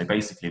shame. So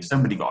basically, if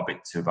somebody got a bit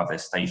too above their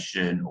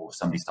station, or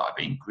somebody started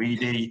being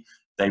greedy,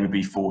 they would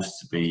be forced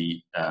to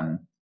be,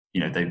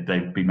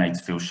 they'd be made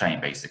to feel shame,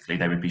 basically.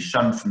 They would be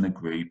shunned from the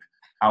group,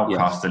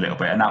 outcast a little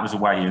bit. And that was a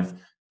way of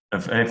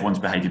everyone's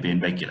behaviour being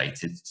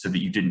regulated so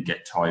that you didn't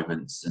get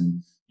tyrants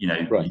and, you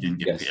didn't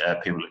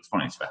get people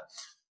exploiting it.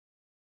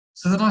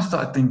 So then I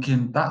started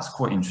thinking, that's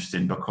quite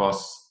interesting,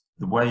 because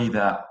the way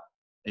that,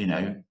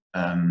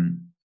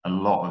 a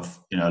lot of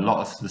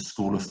the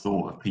school of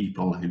thought of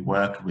people who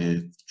work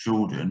with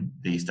children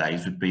these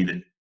days would be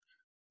that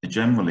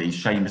generally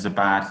shame is a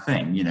bad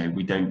thing.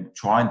 We don't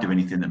try and do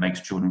anything that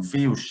makes children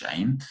feel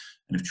shame.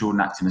 And if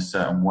children act in a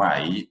certain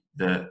way,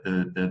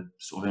 the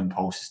sort of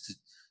impulse is to,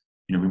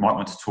 we might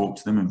want to talk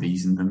to them and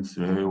reason them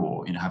through,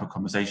 or, have a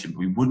conversation, but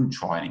we wouldn't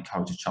try and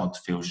encourage a child to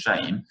feel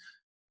shame.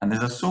 And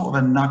there's a sort of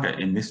a nugget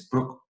in this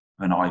book,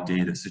 an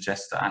idea that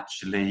suggests that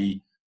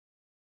actually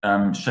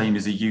shame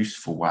is a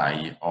useful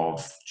way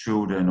of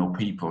children or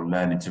people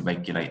learning to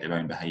regulate their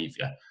own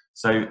behaviour.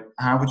 So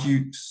how would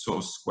you sort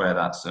of square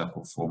that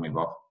circle for me,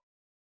 Rob?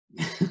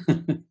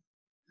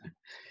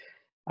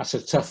 That's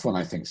a tough one,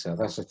 I think, sir.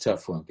 That's a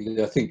tough one,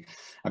 because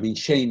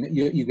shame,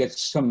 you get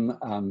some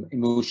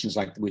emotions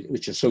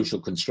which are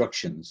social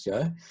constructions,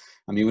 yeah?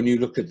 When you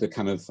look at the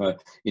kind of,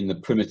 in the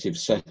primitive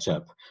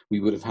setup, we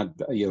would have had,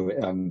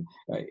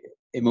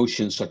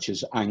 emotions such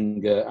as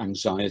anger,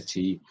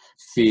 anxiety,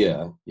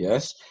 fear,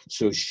 yes?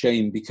 So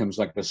shame becomes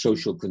like a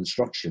social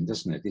construction,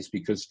 doesn't it? It's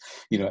because,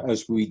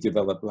 as we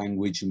develop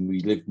language and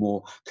we live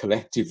more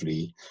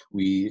collectively,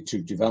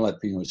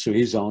 so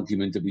his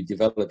argument that we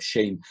develop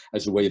shame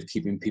as a way of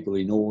keeping people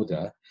in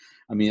order,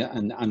 and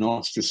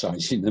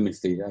ostracizing them if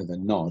they're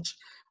not.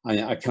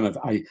 I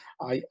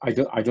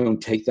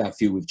don't take that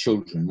view with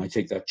children. I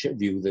take that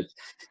view that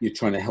you're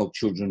trying to help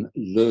children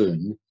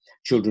learn.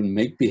 Children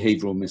make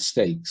behavioral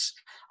mistakes.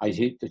 I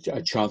hate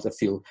a child to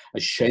feel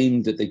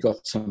ashamed that they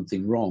got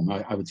something wrong.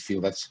 I would feel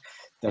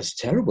that's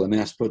terrible.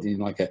 That's putting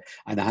like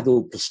an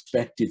adult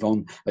perspective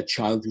on a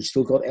child who's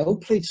still got L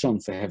plates on,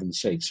 for heaven's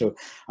sake. So,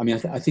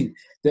 I think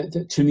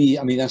that to me,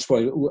 that's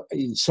why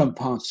in some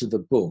parts of the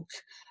book,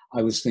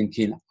 I was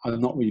thinking,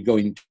 I'm not really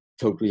going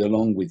totally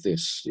along with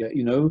this,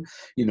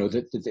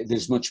 that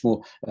there's much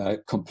more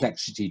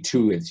complexity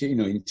to it,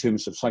 in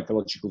terms of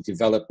psychological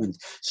development,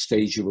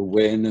 stage of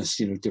awareness,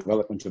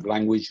 development of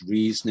language,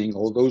 reasoning,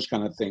 all those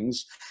kind of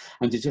things.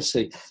 And to just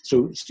say,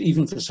 so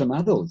even for some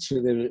adults,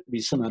 there will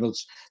be some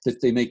adults that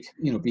they make,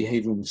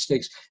 behavioral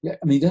mistakes. Yeah,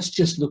 that's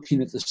just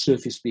looking at the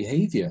surface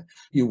behavior.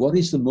 What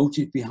is the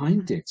motive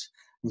behind it?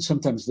 And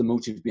sometimes the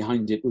motive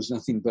behind it was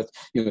nothing but,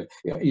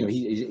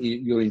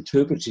 you're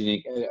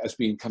interpreting it as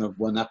being kind of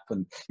one up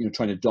and,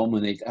 trying to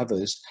dominate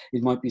others.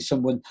 It might be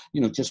someone,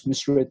 just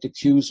misread the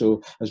cues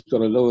or has got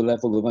a lower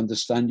level of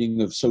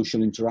understanding of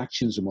social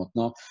interactions and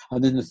whatnot.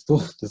 And then the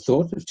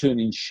thought of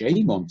turning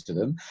shame onto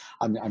them,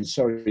 I'm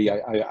sorry,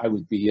 I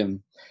would be,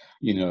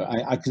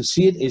 I can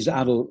see it as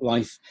adult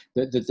life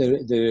that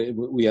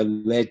we are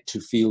led to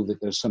feel that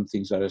there's some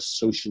things that are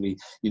socially,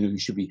 you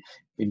should be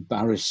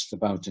embarrassed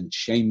about and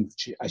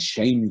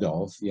ashamed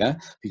of, yeah,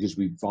 because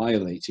we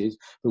violated.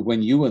 But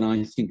when you and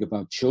I think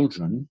about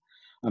children,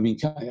 I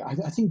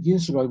think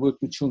years ago I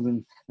worked with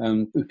children,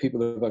 with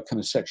people about kind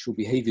of sexual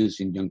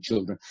behaviours in young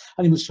children,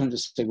 and he was trying to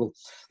say, well,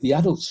 the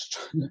adults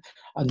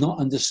are not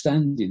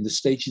understanding the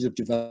stages of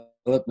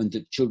development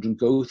that children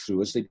go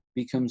through as they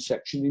become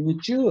sexually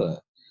mature.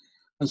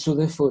 And so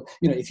therefore,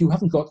 if you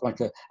haven't got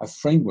like a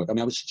framework, I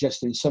would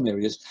suggest that in some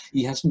areas,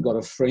 he hasn't got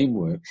a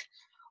framework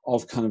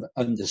of kind of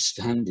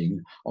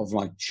understanding of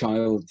like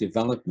child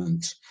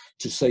development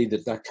to say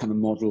that kind of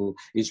model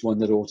is one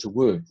that ought to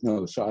work.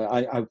 No, so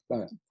I'd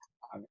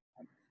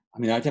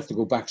have to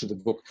go back to the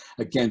book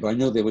again, but I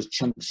know there was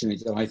chunks in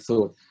it that I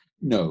thought,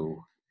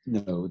 no,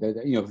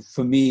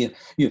 for me,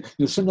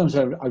 sometimes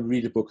I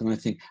read a book and I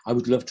think I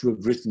would love to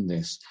have written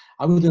this.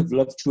 I would have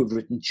loved to have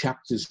written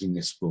chapters in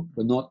this book,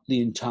 but not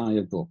the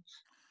entire book.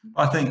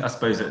 I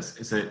suppose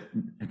it's a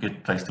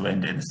good place to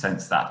end it, in the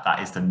sense that that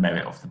is the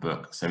merit of the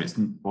book. So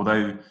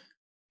although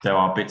there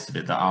are bits of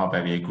it that are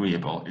very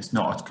agreeable, it's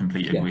not a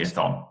complete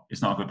agree-a-thon.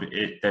 It's not a good.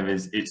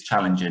 It's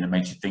challenging and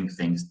makes you think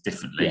things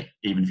differently,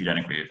 even if you don't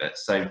agree with it.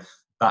 So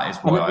that is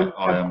why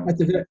at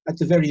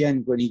the very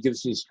end, when he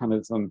gives his kind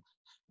of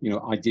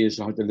ideas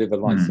on how to live a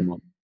life and what.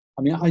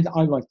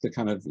 I like to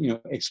kind of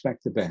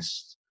expect the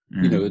best.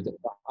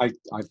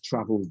 I've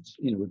travelled,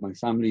 with my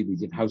family. We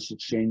did house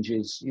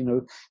exchanges,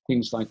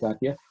 things like that.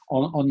 Yeah,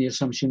 on the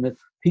assumption that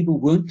people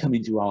weren't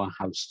coming to our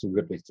house to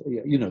rip it.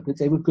 That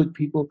they were good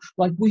people,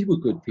 like we were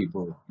good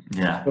people.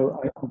 Yeah. So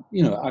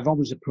I've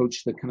always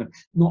approached the kind of,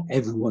 not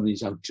everyone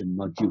is out to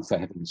mug you, for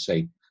heaven's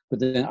sake. But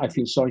then I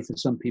feel sorry for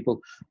some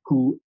people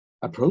who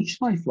approach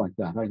life like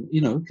that.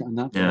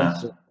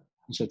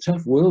 It's a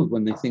tough world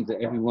when they think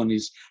that everyone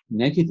is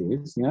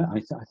negative. Yeah,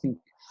 I think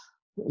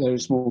there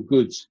is more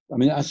good.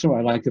 That's what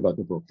I like about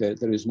the book.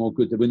 There is more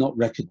good that we're not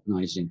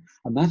recognizing.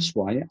 And that's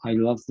why I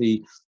love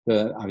the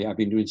I've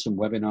been doing some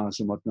webinars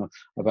and whatnot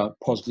about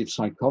positive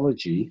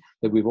psychology,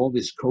 that with all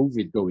this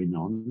COVID going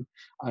on,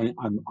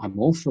 I'm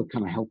all for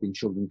kind of helping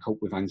children cope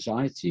with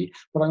anxiety,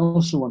 but I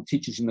also want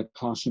teachers in the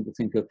classroom to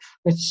think of,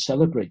 let's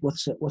celebrate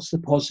what's the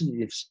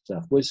positive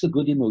stuff, where's the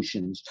good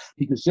emotions,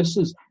 because just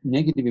as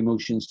negative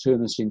emotions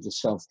turn us into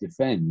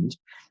self-defend,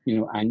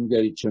 anger,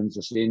 it turns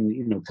us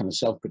in, kind of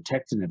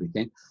self-protect and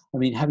everything. I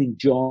mean, having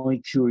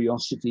joy,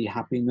 curiosity,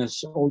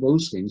 happiness, all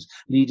those things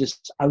lead us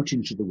out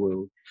into the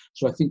world.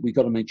 So I think we've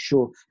got to make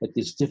sure at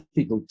this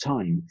difficult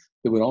time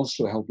that we're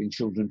also helping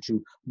children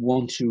to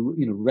want to,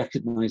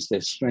 recognize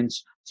their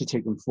strengths to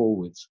take them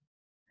forward.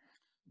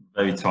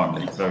 Very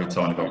timely, very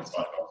timely.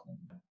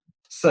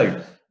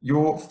 So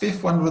your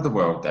fifth wonder of the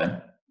world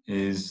then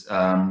is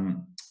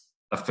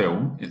a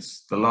film.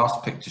 It's The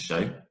Last Picture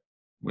Show,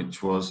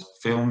 which was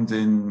released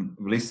in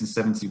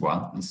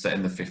 1971 and set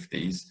in the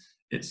 1950s.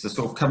 It's a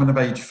sort of coming of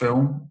age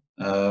film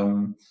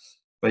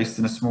based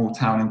in a small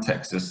town in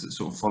Texas that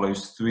sort of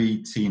follows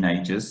three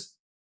teenagers.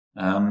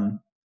 I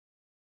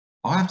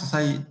have to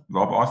say,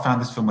 Rob, I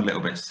found this film a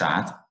little bit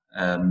sad.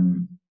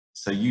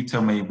 So you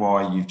tell me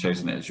why you've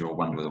chosen it as your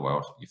wonder of the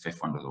world, your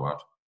fifth wonder of the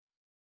world.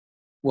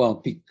 Well,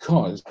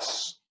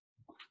 because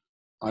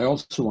I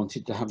also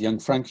wanted to have Young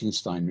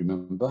Frankenstein,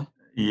 remember?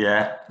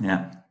 Yeah.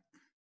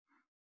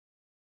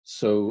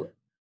 So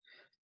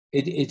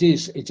it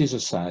is a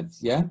sad,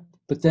 yeah.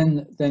 But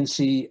then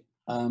see,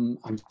 I'm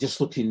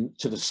just looking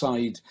to the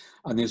side,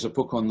 and there's a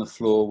book on the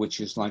floor which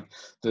is like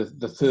the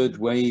third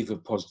wave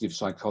of positive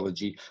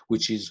psychology,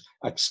 which is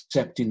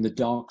accepting the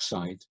dark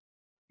side.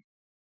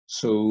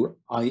 So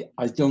I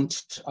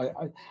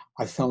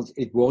felt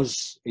it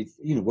was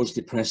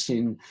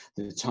depressing.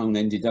 The town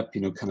ended up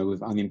kind of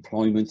with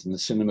unemployment, and the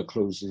cinema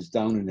closes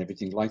down and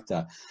everything like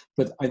that.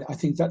 But I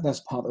think that's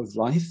part of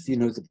life.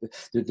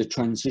 The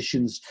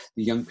transitions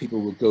the young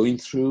people were going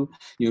through,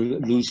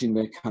 losing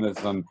their kind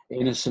of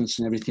innocence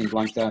and everything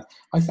like that.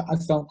 I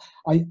felt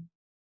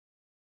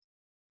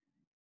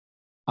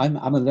I'm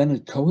a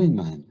Leonard Cohen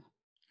man.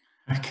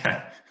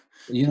 Okay.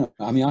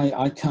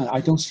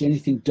 I don't see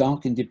anything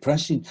dark and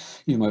depressing.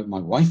 My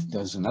wife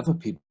does and other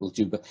people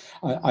do, but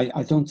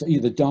I don't.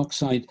 The dark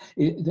side,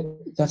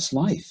 that's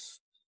life.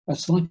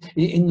 That's life.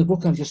 In the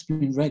book I've just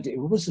been read,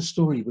 what was the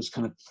story? It was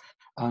kind of,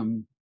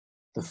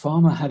 the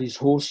farmer had his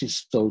horses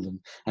stolen,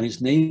 and his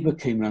neighbor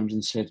came round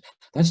and said,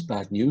 "That's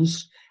bad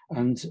news."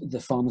 And the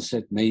farmer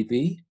said,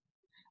 "Maybe."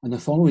 And the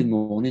following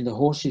morning, the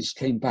horses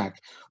came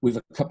back with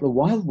a couple of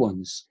wild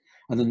ones.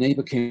 And the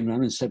neighbor came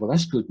around and said, "Well,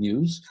 that's good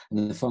news." And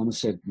then the farmer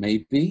said,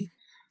 "Maybe."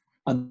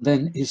 And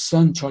then his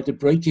son tried to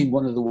break in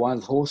one of the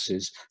wild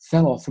horses,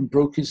 fell off and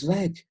broke his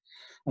leg.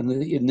 And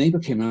the neighbor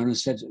came around and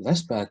said,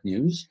 "That's bad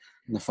news."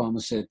 And the farmer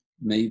said,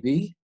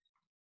 "Maybe."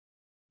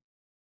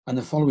 And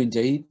the following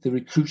day, the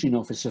recruiting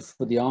officer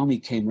for the army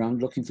came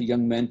round looking for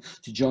young men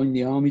to join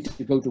the army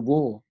to go to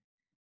war.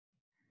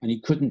 And he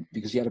couldn't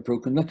because he had a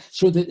broken leg.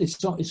 So that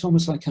it's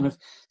almost like kind of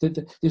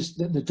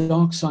the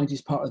dark side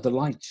is part of the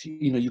light.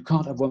 You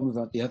can't have one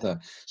without the other.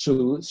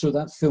 So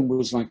that film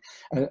was like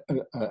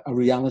a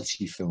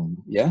reality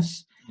film.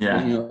 Yes.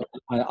 Yeah.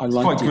 I it's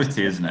liked quite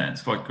gritty, isn't it?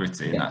 It's quite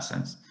gritty in that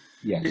sense.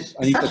 Yes,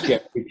 and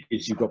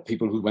you've got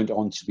people who went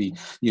on to be,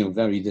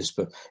 very this,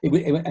 but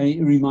it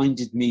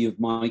reminded me of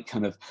my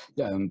kind of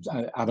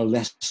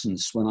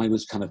adolescence when I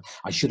was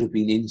I should have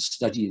been in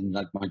studying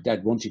like my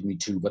dad wanted me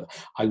to, but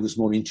I was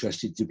more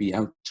interested to be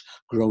out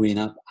growing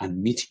up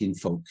and meeting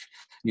folk,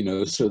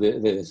 so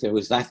there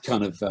was that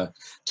kind of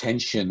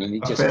tension.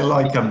 And I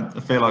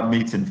feel like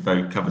meeting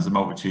folk covers a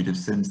multitude of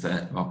sins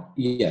there. Well,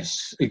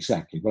 yes,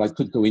 exactly. Well, I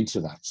could go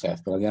into that,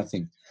 Seth, but I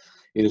think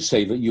it'll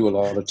save you a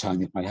lot of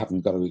time if I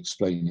haven't got to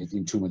explain it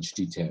in too much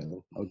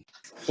detail.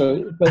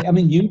 So, but I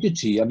mean,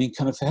 unity,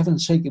 kind of, for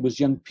heaven's sake, it was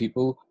young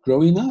people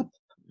growing up.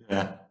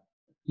 Yeah.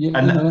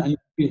 And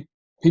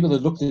people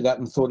that looked at that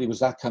and thought it was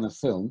that kind of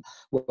film.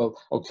 Well,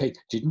 okay,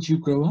 didn't you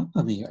grow up?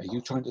 Are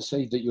you trying to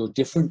say that you're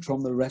different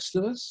from the rest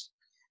of us?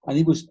 And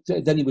he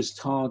was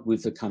tarred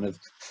with the kind of,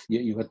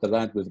 you had the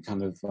lad with the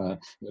kind of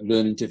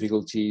learning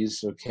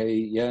difficulties. Okay,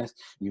 yeah.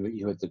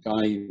 You had the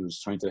guy who was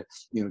trying to,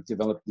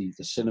 develop the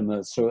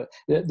cinema. So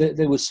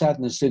there was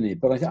sadness in it.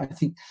 But I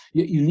think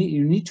you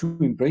need to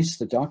embrace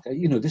the dark.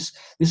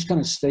 This kind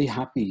of stay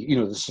happy.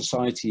 The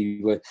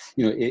society where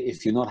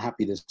if you're not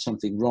happy, there's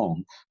something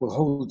wrong. Well,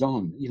 hold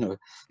on.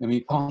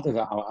 Part of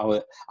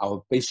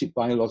our basic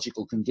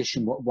biological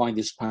condition, why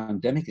this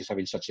pandemic is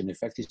having such an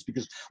effect, is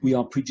because we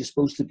are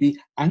predisposed to be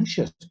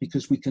anxious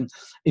because we can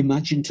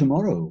imagine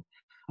tomorrow.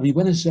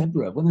 When a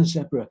zebra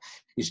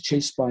is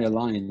chased by a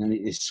lion and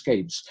it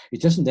escapes, it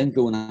doesn't then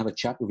go and have a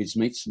chat with its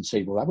mates and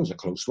say, "Well, that was a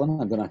close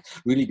one. I'm going to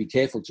really be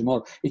careful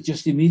tomorrow." It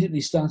just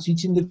immediately starts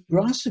eating the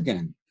grass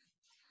again.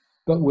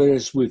 But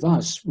whereas with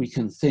us, we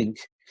can think,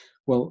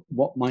 well,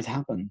 what might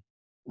happen?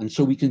 And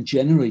so we can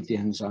generate the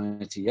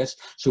anxiety, yes?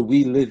 So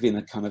we live in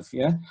a kind of,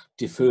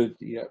 deferred,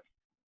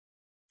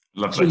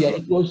 So Lovely. yeah,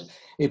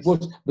 it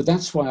was, but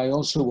that's why I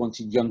also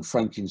wanted Young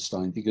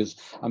Frankenstein, because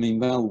I mean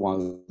Mel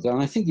Wilder,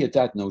 and I think your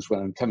dad knows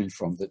where I'm coming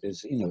from. That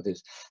there's, you know,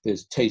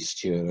 there's taste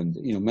here, and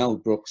you know Mel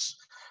Brooks,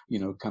 you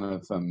know, kind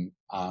of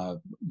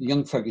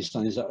Young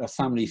Frankenstein is a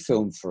family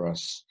film for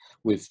us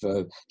with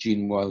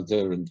Gene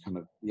Wilder and kind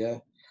of You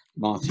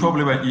Martin.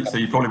 probably won't. So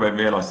you probably won't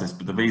realise this,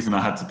 but the reason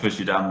I had to push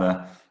you down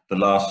the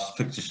last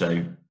picture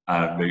show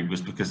route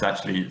was because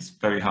actually it's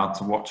very hard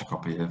to watch a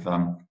copy of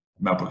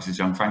Mel Brooks's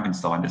Young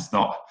Frankenstein. It's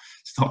not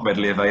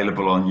readily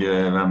available on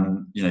your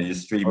you know, your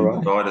streaming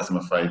providers, I'm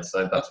afraid.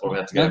 So that's why we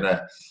had to go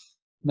there.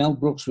 Mel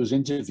Brooks was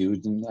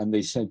interviewed, and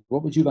they said,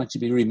 "What would you like to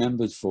be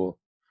remembered for?"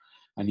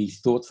 And he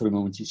thought for a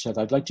moment. He said,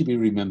 "I'd like to be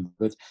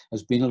remembered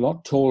as being a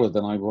lot taller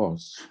than I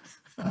was."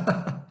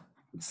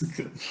 It's a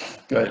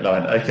great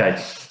line. Okay,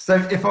 so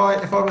if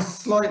I was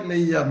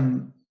slightly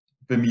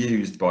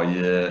bemused by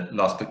your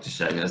last picture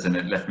show, as in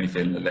it left me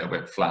feeling a little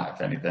bit flat,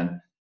 if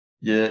anything,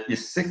 your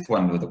sixth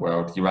wonder of the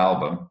world, your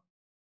album,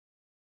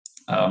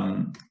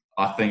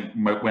 I think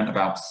went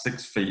about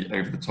 6 feet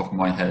over the top of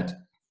my head.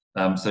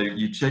 So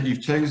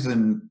you've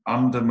chosen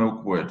Under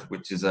Milk Wood,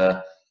 which is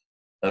a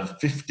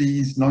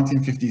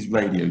 1950s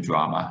radio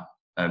drama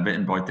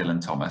written by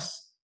Dylan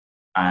Thomas.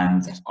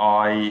 And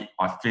I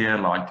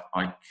feel like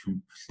I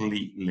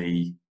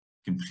completely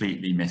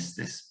missed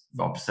this,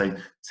 Rob. So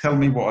tell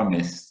me what I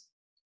missed,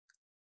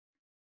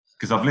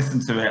 because I've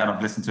listened to it and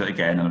I've listened to it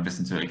again and I've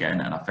listened to it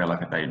again, and I feel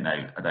like I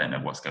don't know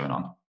what's going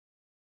on.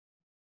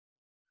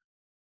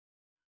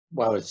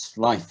 Well, it's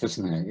life,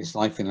 isn't it? It's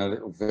life in a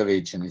little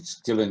village, and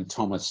it's Dylan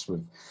Thomas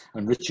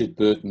and Richard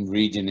Burton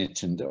reading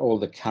it, and all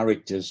the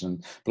characters,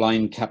 and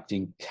Blind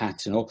Captain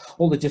Cat, and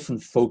all the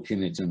different folk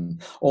in it,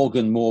 and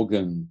Organ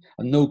Morgan,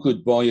 and No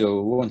Good Boy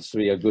who wants to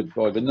be a good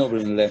boy, but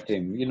nobody will let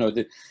him. You know,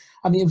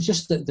 I mean, it was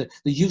just the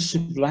use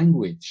of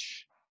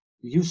language.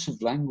 The use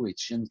of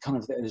language, and kind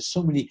of there's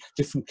so many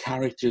different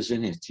characters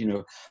in it. You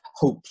know,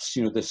 hopes.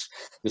 You know, the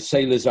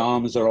sailor's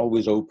arms are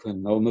always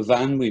open. Or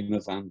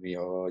Mavanwi.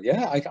 Or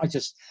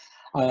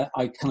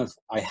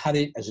I had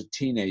it as a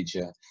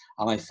teenager,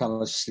 and I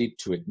fell asleep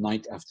to it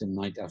night after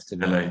night after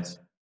night.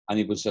 And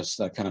it was just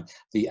kind of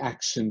the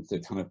accent,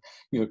 the kind of,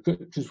 you know,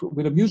 because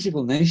we're a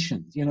musical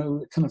nation. You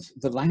know, kind of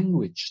the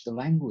language.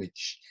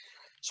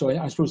 So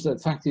I suppose the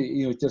fact that,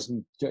 you know, it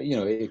doesn't, you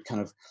know, it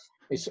kind of.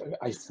 It's,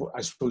 I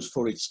suppose,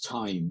 for its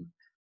time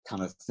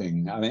kind of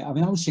thing. I mean,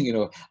 I was thinking, you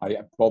know,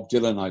 Bob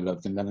Dylan I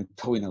loved, and Leonard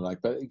Cohen I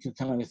liked, but you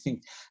kind of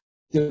think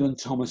Dylan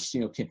Thomas,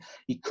 you know,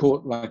 he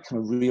caught like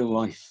kind of real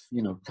life,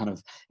 you know, kind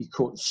of, he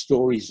caught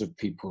stories of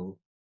people,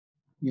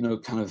 you know,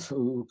 kind of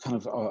the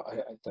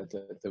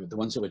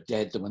ones that were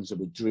dead, the ones that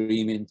were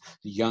dreaming,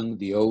 the young,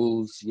 the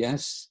old,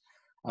 yes.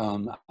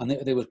 And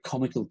they were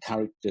comical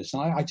characters.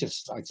 And I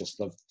just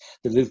loved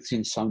the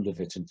lilting sound of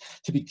it. And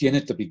to begin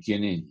at the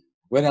beginning,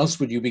 where else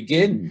would you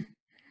begin?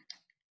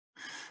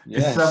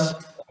 Yes. I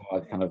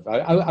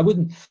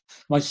wouldn't.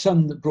 My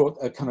son brought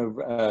a kind of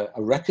a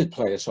record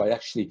player, so I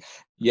actually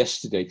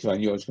yesterday, because I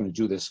knew I was going to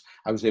do this,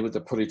 I was able to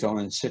put it on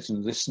and sit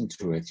and listen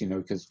to it. You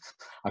know, because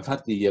I've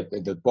had the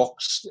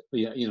box,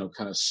 you know,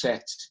 kind of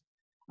set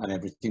and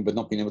everything, but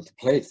not been able to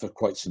play it for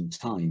quite some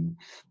time.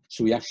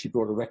 So we actually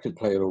brought a record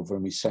player over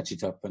and we set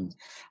it up. And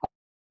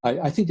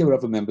I think there were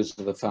other members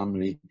of the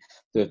family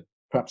that.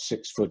 Perhaps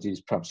 6 foot is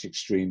perhaps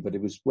extreme, but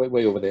it was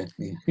way over there.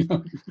 You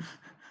know?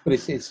 But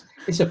it's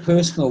a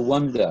personal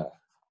wonder.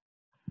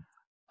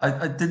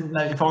 I didn't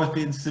know if I was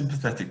being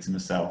sympathetic to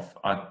myself,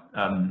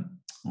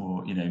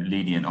 or, you know,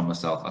 lenient on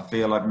myself. I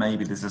feel like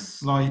maybe there's a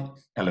slight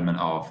element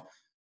of,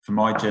 for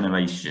my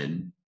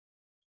generation,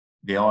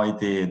 the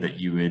idea that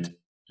you would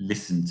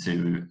listen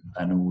to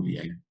an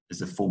audio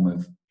as a form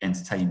of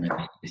entertainment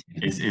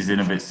is in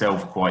of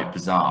itself quite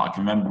bizarre. I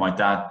can remember my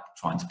dad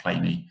trying to play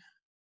me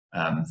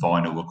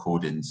vinyl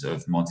recordings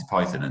of Monty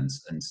Python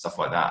and stuff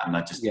like that, and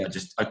I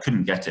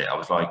couldn't get it. I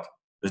was like,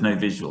 "There's no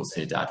visuals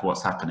here, Dad.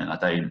 What's happening?" I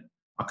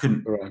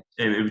couldn't. Right.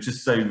 It was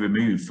just so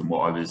removed from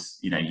what I was,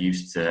 you know,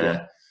 used to.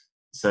 Yeah.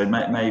 So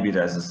maybe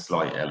there's a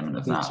slight element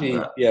of that.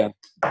 But, yeah.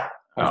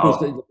 I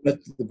suppose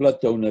the blood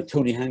donor,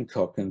 Tony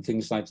Hancock, and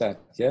things like that.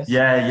 Yes.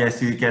 Yeah.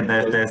 So again,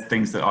 there's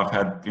things that I've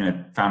had, you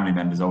know,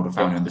 older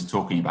family members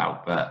talking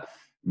about, but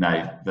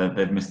no,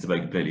 they've missed the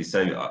boat completely.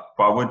 So,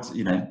 but I would,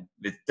 you know,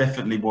 it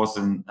definitely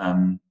wasn't.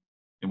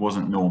 It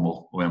wasn't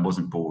normal, or it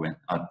wasn't boring.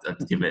 I'd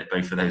give it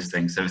both of those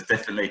things. So it's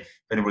definitely, if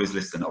anybody's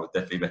listening, I would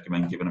definitely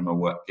recommend giving it a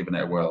whirl, even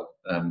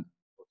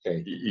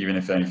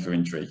if only for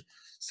intrigue.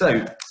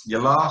 So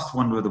your last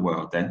wonder of the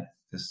world, then,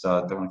 because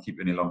I don't want to keep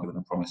you any longer than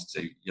I promised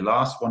to. Your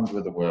last wonder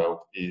of the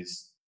world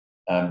is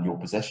your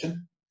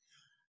possession,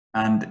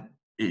 and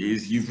it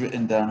is, you've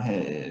written down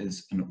here,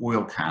 is an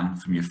oil can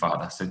from your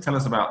father. So tell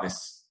us about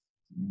this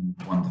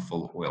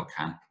wonderful oil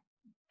can,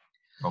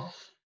 Rob.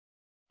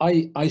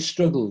 I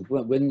struggled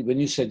when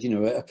you said, you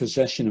know, a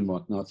possession and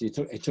whatnot.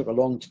 It took a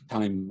long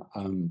time.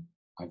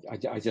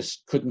 I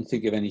just couldn't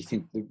think of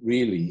anything that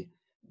really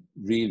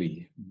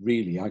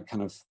I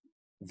kind of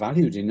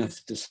valued enough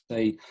to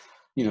say,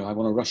 you know, I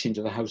want to rush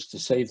into the house to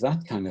save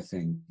that kind of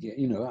thing.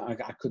 You know,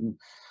 I couldn't.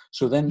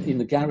 So then in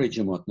the garage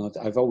and whatnot,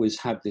 I've always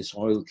had this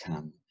oil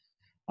can.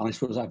 And I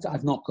suppose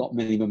I've not got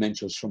many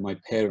mementos from my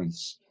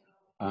parents.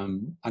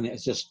 And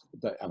it's just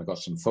that I've got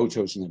some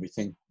photos and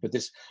everything, but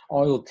this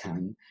oil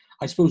can,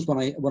 I suppose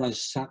when I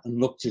sat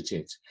and looked at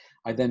it,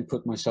 I then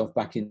put myself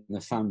back in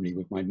the family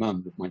with my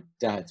mum, with my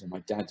dad, and my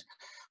dad,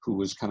 who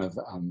was kind of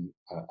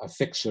a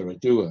fixer, a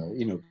doer,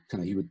 you know,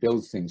 kind of, he would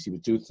build things, he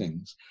would do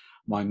things.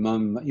 My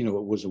mum, you know,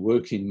 was a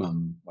working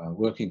mum, a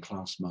working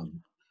class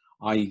mum.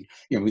 You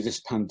know, with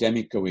this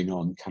pandemic going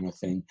on kind of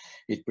thing,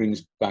 it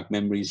brings back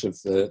memories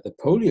of the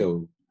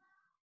polio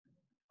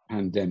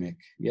pandemic,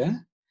 yeah?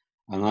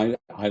 And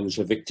I was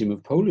a victim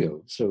of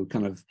polio. So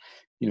kind of,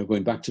 you know,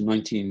 going back to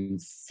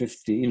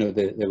 1950, you know,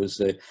 there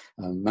was a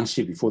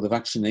massive, before the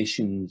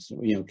vaccinations,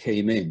 you know,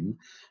 came in,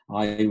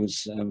 I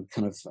was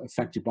kind of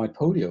affected by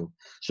polio.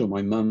 So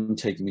my mum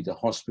taking me to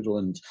hospital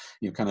and,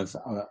 you know, kind of,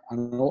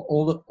 and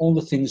all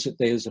the things that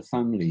they as a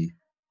family,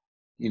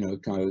 you know,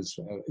 kind of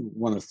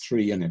one of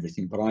three and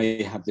everything, but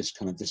I had this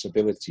kind of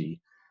disability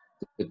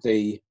that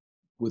they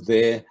were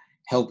there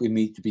helping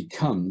me to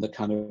become the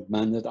kind of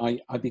man that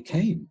I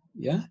became,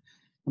 yeah?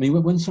 I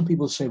mean, when some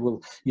people say,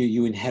 well,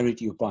 you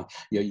inherit your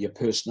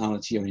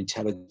personality, your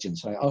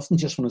intelligence, I often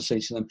just want to say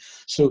to them,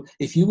 so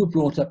if you were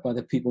brought up by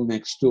the people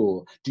next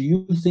door, do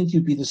you think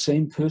you'd be the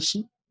same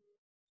person?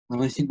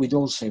 And I think we'd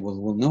all say,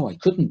 well, no, I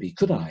couldn't be,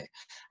 could I?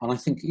 And I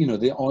think, you know,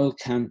 the oil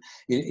can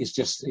is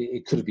just,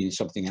 it could have been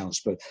something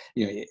else, but,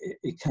 you know,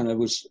 it kind of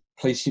was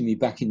placing me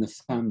back in the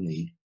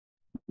family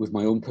with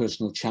my own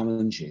personal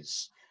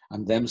challenges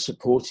and them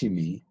supporting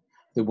me,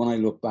 that when I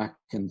look back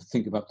and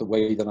think about the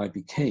way that I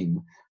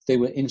became, they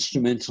were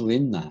instrumental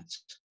in that.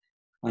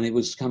 And it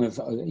was kind of,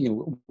 you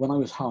know, when I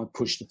was hard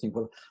pushed to think,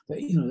 well,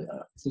 you know,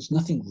 there's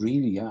nothing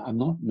really, I'm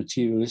not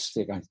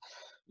materialistic.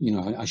 You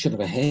know, I should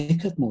have a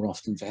haircut more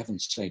often, for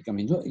heaven's sake. I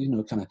mean, look, you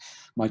know, kind of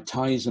my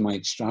ties and my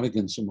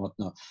extravagance and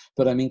whatnot.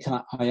 But I mean,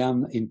 I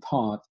am in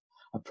part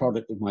a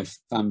product of my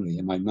family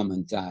and my mum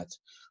and dad,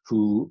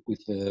 who,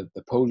 with the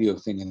polio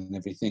thing and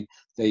everything,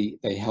 they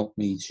helped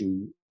me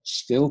to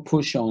still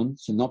push on,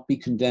 to not be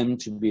condemned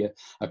to be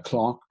a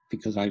clock,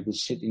 because I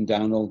was sitting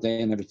down all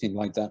day and everything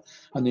like that.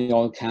 And the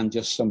oil can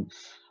just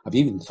I've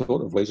even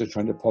thought of ways of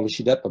trying to polish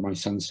it up, but my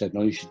son said,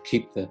 no, you should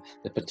keep the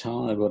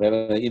baton or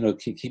whatever, you know,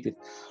 keep it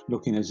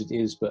looking as it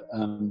is. But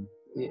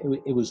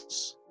it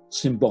was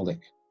symbolic.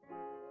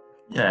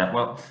 Yeah,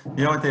 well,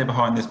 the idea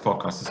behind this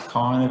podcast is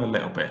kind of a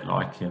little bit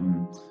like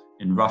in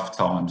rough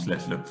times,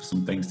 let's look for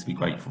some things to be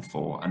grateful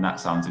for. And that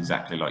sounds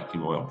exactly like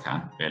your oil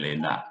can, really,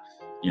 in that,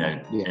 you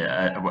know,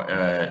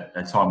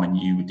 a time when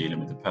you were dealing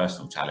with a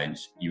personal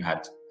challenge, you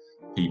had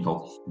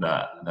people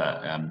that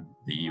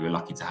you were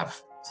lucky to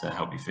have to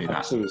help you through that.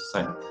 Absolutely.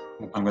 So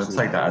I'm going to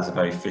take that as a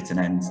very fitting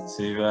end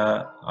to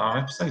our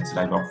episode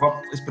today, Rob.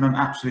 Rob, it's been an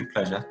absolute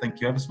pleasure. Thank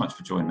you ever so much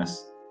for joining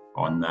us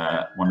on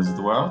Wonders of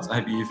the World. I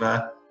hope you've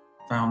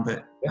found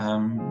it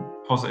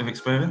positive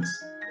experience.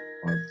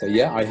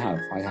 Yeah, I have,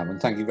 and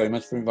thank you very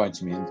much for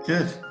inviting me. And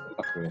good.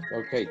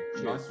 Okay,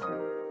 cheers. Nice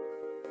one.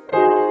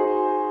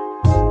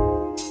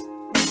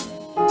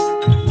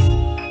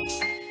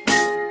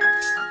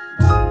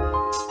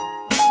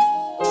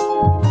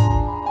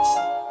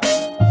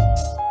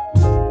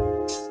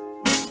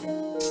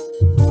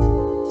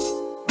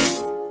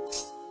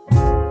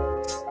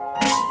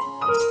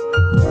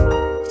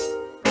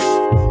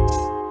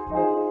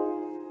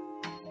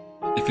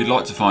 If you'd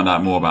like to find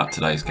out more about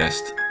today's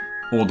guest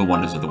or the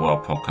Wonders of the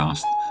World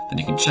podcast, then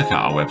you can check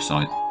out our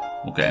website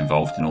or get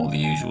involved in all the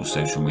usual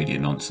social media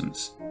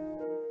nonsense.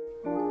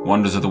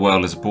 Wonders of the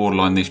World is a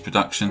Borderline Niche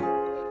production.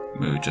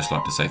 We would just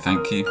like to say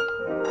thank you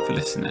for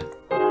listening.